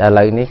ន្តិចឥ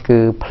ឡូវនេះគឺ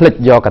ផ្លិច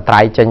យកកត្រៃ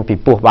ចេញពី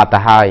ពោះបាត់ទៅ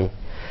ហើយ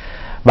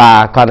បាទ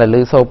គាត់ទៅ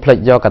លឺសូផ្លិច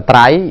យកកត្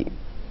រៃ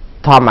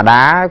ធម្ម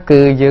តាគឺ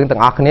យើងទាំ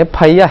ងអស់គ្នា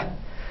ភ័យហ៎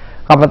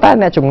ក៏ប៉ុន្តែ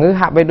អ្នកជំងឺ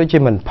ហាក់បីដូចជា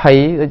មិនភ័យ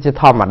ដូចជា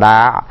ធម្មតា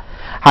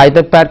ហើយ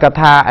ទៅពេទ្យគាត់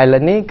ថាឥឡូ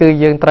វនេះគឺ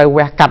យើងត្រូវ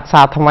វះកាត់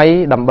សារថ្មី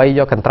ដើម្បីយ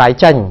កកន្ត្រៃ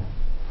ចេញ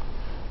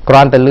គ្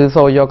រាន់តែលឺ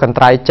សូយកកន្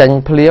ត្រៃចេញ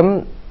ភ្លាម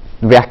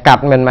វះកា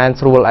ត់មិនមែន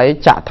ស្រួលអី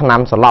ចាក់ថ្នាំ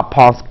សន្លប់ផ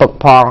ងស្ពឹក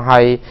ផងហើ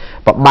យ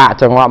ពិបាក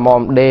ចង្អក់មក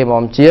ដេម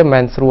កជាមិនមែ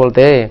នស្រួល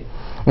ទេ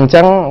អញ្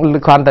ចឹង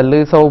គ្រាន់តែលឺ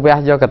សូវះ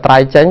យកកន្ត្រៃ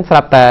ចេញស្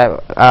រាប់តែ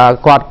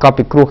គាត់ក៏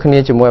ពិគ្រោះគ្នា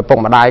ជាមួយឪពុក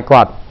ម្ដាយ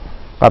គាត់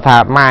ថា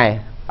ម៉ែ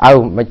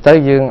មិនទៅ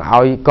យើង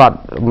ឲ្យគាត់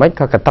មិន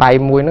ក៏កន្ត្រៃ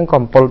មួយហ្នឹងក៏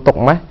អំពុលទុក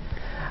ម៉េះ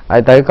ហើ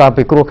យទៅក៏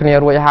ពិគ្រោះគ្នា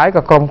រួចហើយ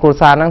ក៏ក្រុមគ្រួ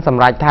សារហ្នឹងស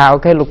ម្រេចថាអូ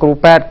ខេលោកគ្រូ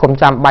ពេទ្យកុំ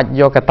ចាំបាច់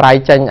យកកន្ត្រៃ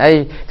ចេញអី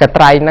កន្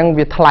ត្រៃហ្នឹង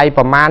វាថ្លៃ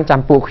ប្រមាណ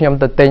ចាំពួកខ្ញុំ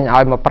ទៅទិញ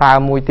ឲ្យមកប្រើ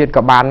មួយទៀត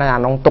ក៏បានដែរអា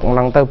នោះទុកហ្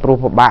នឹងទៅព្រោះ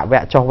ពិបាកវ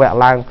គ្គចុះវគ្គ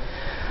ឡើង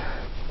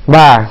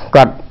បាទ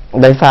គាត់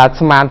ដោយសារ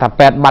ស្មានថា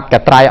ពេទ្យបាត់ក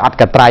ន្ត្រៃអត់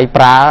កន្ត្រៃ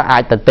ប្រើអា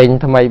ចទៅទិញ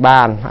ថ្មី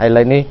បានឥ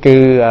ឡូវនេះគឺ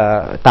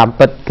តាម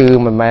ពិតគឺ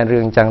មិនមែនរឿ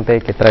ងអញ្ចឹងទេ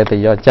គេត្រូវតែ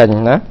យកចេញ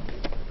ណា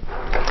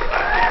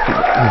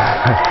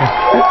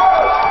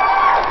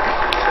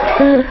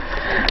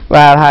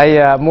បាទហើយ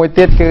មួយ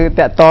ទៀតគឺ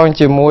តកតង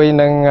ជាមួយ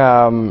នឹង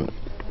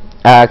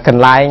ក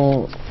ន្លែង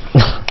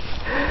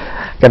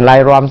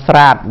រំស្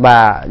រាតបា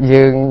ទ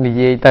យើងនិ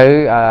យាយទៅ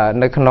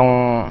នៅក្នុង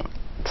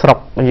ស្រុក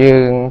យើ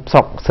ងស្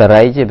រុកសេ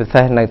រីជាពិ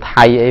សេសនៅ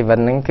ថៃអីវិញ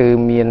ហ្នឹងគឺ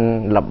មាន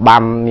ល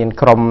បាំមាន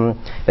ក្រុម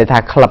ដែលថា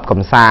ក្លឹប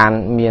កំសាន្ត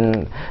មាន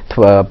ធ្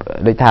វើ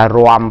ដូចថា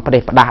រំផ្ដេ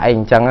សផ្ដាស់អីអ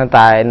ញ្ចឹង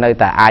តែនៅ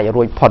តែអាច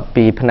រួចផុត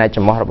ពីផ្នែក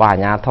ចំោះរបស់អា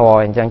ជ្ញាធរ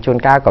អញ្ចឹងជួន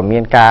កាលក៏មា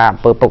នការអំ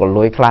ពើពុករ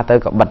លួយខ្លះទៅ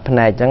ក៏បិទផ្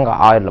នែកអញ្ចឹងក៏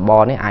ឲ្យរប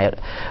រនេះអាច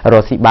រ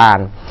កស៊ីបាន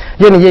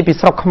យើងនិយាយពី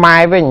ស្រុកខ្មែ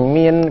រវិញ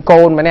មាន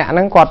កូនម្នាក់ហ្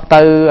នឹងគាត់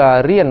ទៅ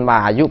រៀនបា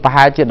ទអាយុប្រ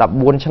ហែលជា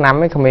14ឆ្នាំ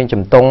ឯងក្មេង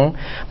ជំទង់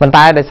ប៉ុន្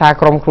តែដោយសារ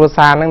ក្រុមគ្រួ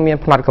សារហ្នឹងមាន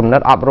ផ្នត់គំនិ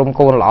តអប់រំ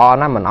កូនល្អ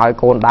ណាស់មិនឲ្យ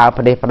កូនដើរ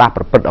ផ្ដេសផ្ដាស់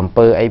ប្រព្រឹត្តអំ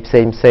ពើអីផ្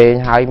សេង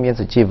ហើយមាន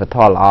សុជីវធ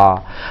ម៌ល្អ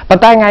ប៉ុ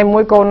ន្តែថ្ងៃមួ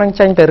យកូននឹង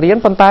ចេញទៅរៀន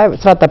ប៉ុន្តែ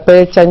ស្រាប់តែពេ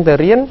លចេញទៅ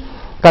រៀន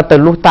ក៏ទៅ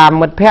លុះតាម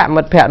មិត្តភ័ក្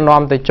តិ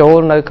នាំទៅចូល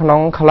នៅក្នុង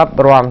ក្លឹប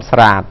រំស្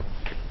រាត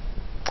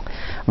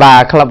បា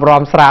ទក្លឹប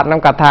រំស្រាតហ្នឹ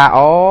ងគាត់ថា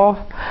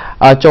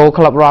ចូល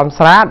ក្លឹបរំ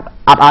ស្រាត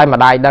អត់ឲ្យ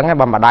ម្ដាយដឹងទេ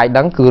បើម្ដាយ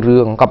ដឹងគឺរឿ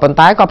ងក៏ប៉ុន្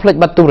តែក៏ភ្លេច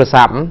បិទទូរ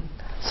ស័ព្ទ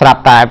ស្រា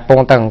ប់តែព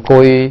ងតែអង្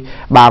គុយ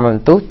បានមិន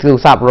ទូរ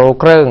ស័ព្ទរោ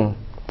គ្រឿង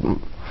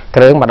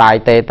ម្ដាយ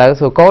ទេទៅ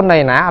សួរកូននៅ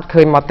ណាអត់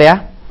ឃើញមកផ្ទះ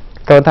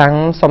កូនថា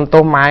សុំទោ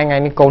សម៉ែថ្ងៃ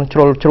នេះកូនជ្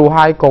រុលជ្រួ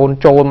ហើយកូន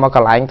ចូលមកក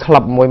ន្លែងក្លឹ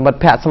បមួយមិត្ត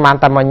ភ័ក្តិស្មាន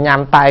តែមកញ៉ាំ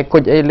តែគុ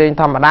ជអីលេង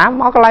ធម្មតា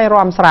មកកន្លែង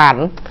រំស្រាត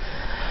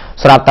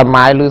ស្រាប់តែ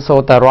ម៉ែឮសូរ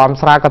តែរំ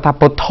ស្រាតក៏ថា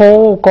ពុទ្ធោ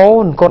កូ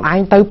នឯង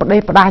ទៅផ្ដេស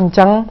ផ្ដាស់អញ្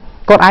ចឹង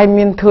កូនឯង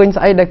មានឃើញ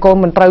ស្អីដែលកូន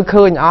មិនត្រូវ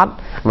ឃើញអត់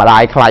ម្ដា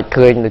យខ្លាច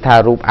ឃើញដូចថា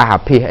រូបអា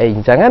ភិសអីអ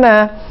ញ្ចឹងណា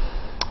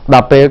ដ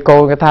ល់ពេលកូ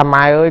នគេថា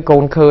ម៉ែអើយកូ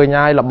នឃើញ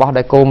ហើយរបស់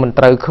ដែលកូនមិន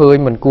ត្រូវឃើញ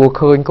មិនគួរ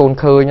ឃើញកូន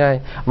ឃើញហើយ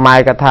ម៉ែ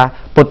ក៏ថា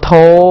ពុទ្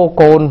ធោ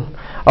កូន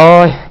អើ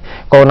យ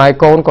កូនឯង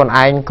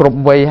គ្រប់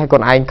វ័យហើយកូ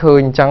នឯងឃើញ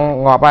អញ្ចឹង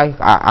ងាប់ហើយ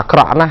អាក្រ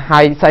ក់ណាស់ហើ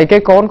យស្អីគេ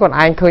កូនឯង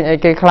ឃើញអី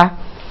គេខ្លះ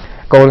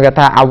កូនគាត់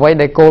ថាអ្វី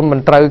ដែលកូនមិន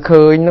ត្រូវ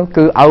ឃើញនោះ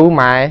គឺឪ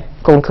ម៉ែ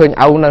កូនឃើញ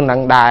ឪនៅនឹ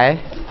ងដែរ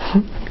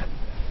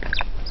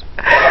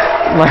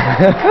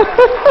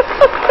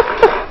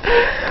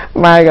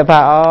ម៉ែគាត់ថា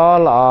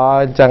ល្អ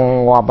អញ្ចឹង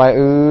ងាប់ហើយ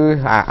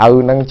ឪ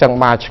នឹងអញ្ចឹង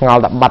មកឆ្ង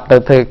ល់តែបាត់ទៅ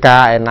ធ្វើកា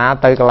រឯណា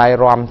ទៅកន្លែង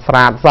រំស្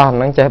រាតសោះហ្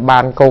នឹងចេះបា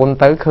នកូន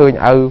ទៅឃើញ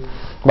ឪ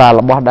បាទ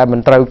របស់ដែលមិ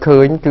នត្រូវឃើ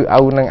ញគឺ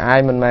ឪនឹងឯង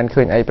មិនមែន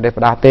ឃើញអីប្រទេស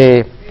ផ្ដាស់ទេឥ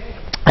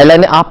ឡូវ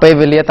នេះអស់ពេល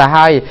វេលាទៅ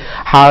ហើយ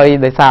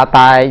ដោយសារ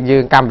តែយើ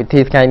ងកម្មវិធី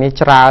ថ្ងៃនេះ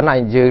ច្រើនហើ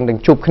យយើងនឹង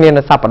ជួបគ្នា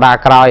នៅសប្តាហ៍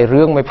ក្រោយ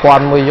រឿង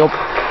1001យប់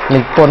និ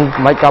ពន្ធ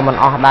មិនក៏មិន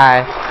អស់ដែរ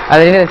ឥ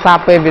ឡូវនេះដោយសារ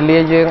ពេលវេលា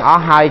យើងអ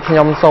ស់ហើយខ្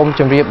ញុំសូម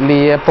ជម្រាប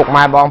លាពុក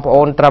ម៉ែបងប្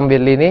អូនត្រឹមវេ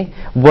លានេះ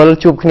វិល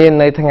ជួបគ្នា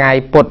នៅថ្ងៃ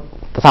ពុធ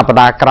សប្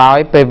តាហ៍ក្រោយ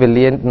ពេលវេ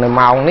លានៅ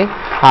ម៉ោងនេះ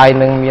ហើយ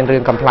នឹងមានរឿ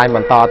ងកំ pl ាញប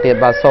ន្តទៀត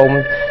បាទសូម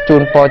ជូ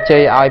នពរជ័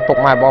យឲ្យពុក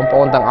ម៉ែបងប្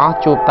អូនទាំងអស់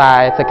ជួបតែ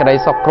សេចក្តី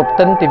សុខគ្រប់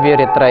ទិនទិវា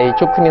រាត្រី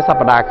ជួបគ្នាស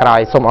ប្តាហ៍ក្រោយ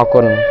សូមអរ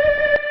គុណ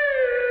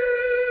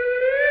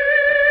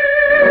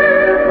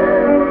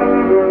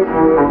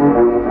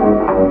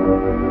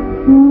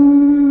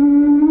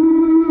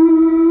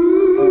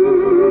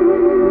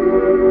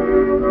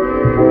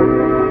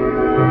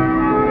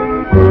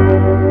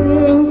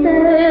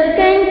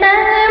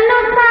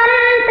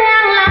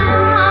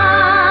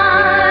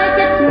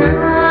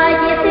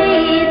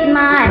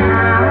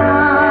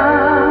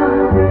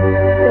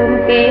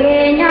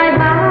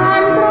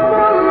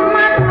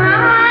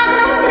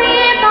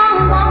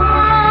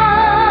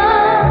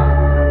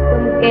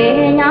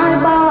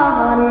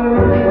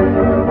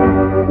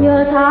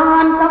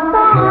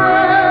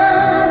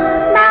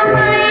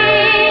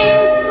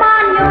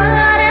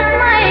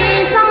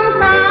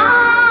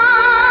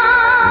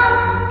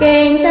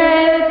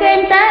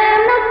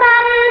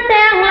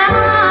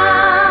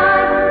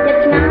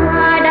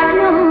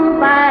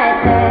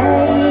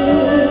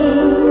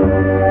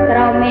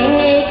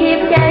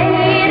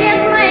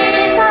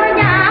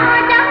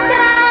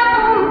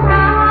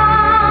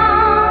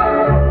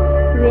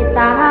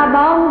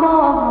ប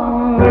ង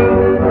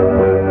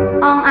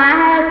អងអែ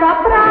ក៏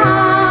ប្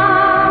រា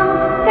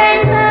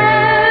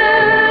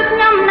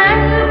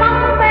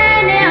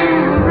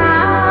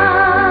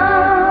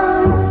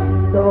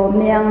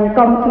Nàng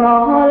công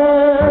ngol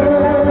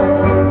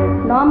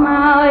nó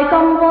mai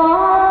công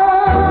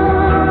quá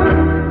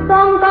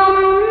công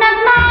công nát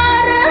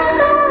na rớt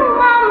đông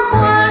mong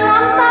qua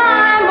ngón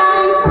tay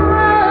mong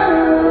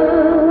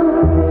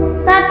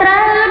ta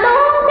trời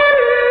đúng chân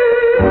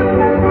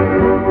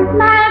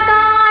lại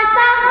coi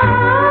ta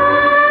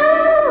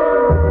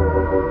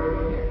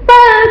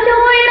từ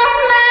chui đúng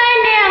lên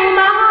nàng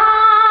bao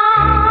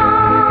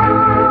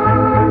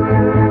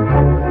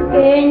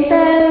kênh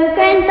từ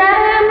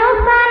nước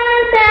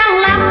xanh sang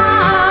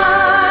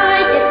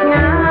lại chật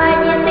ngài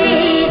như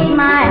tít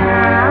mai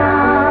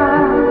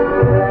hà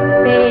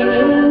về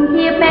nhìn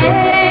chia bè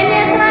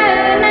như thơ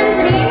nâng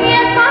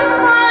riêng con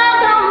hoa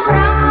trong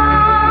răng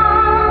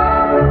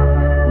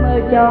mơ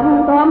chồng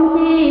con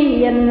chi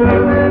hiền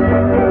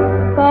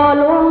có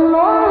luôn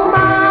luôn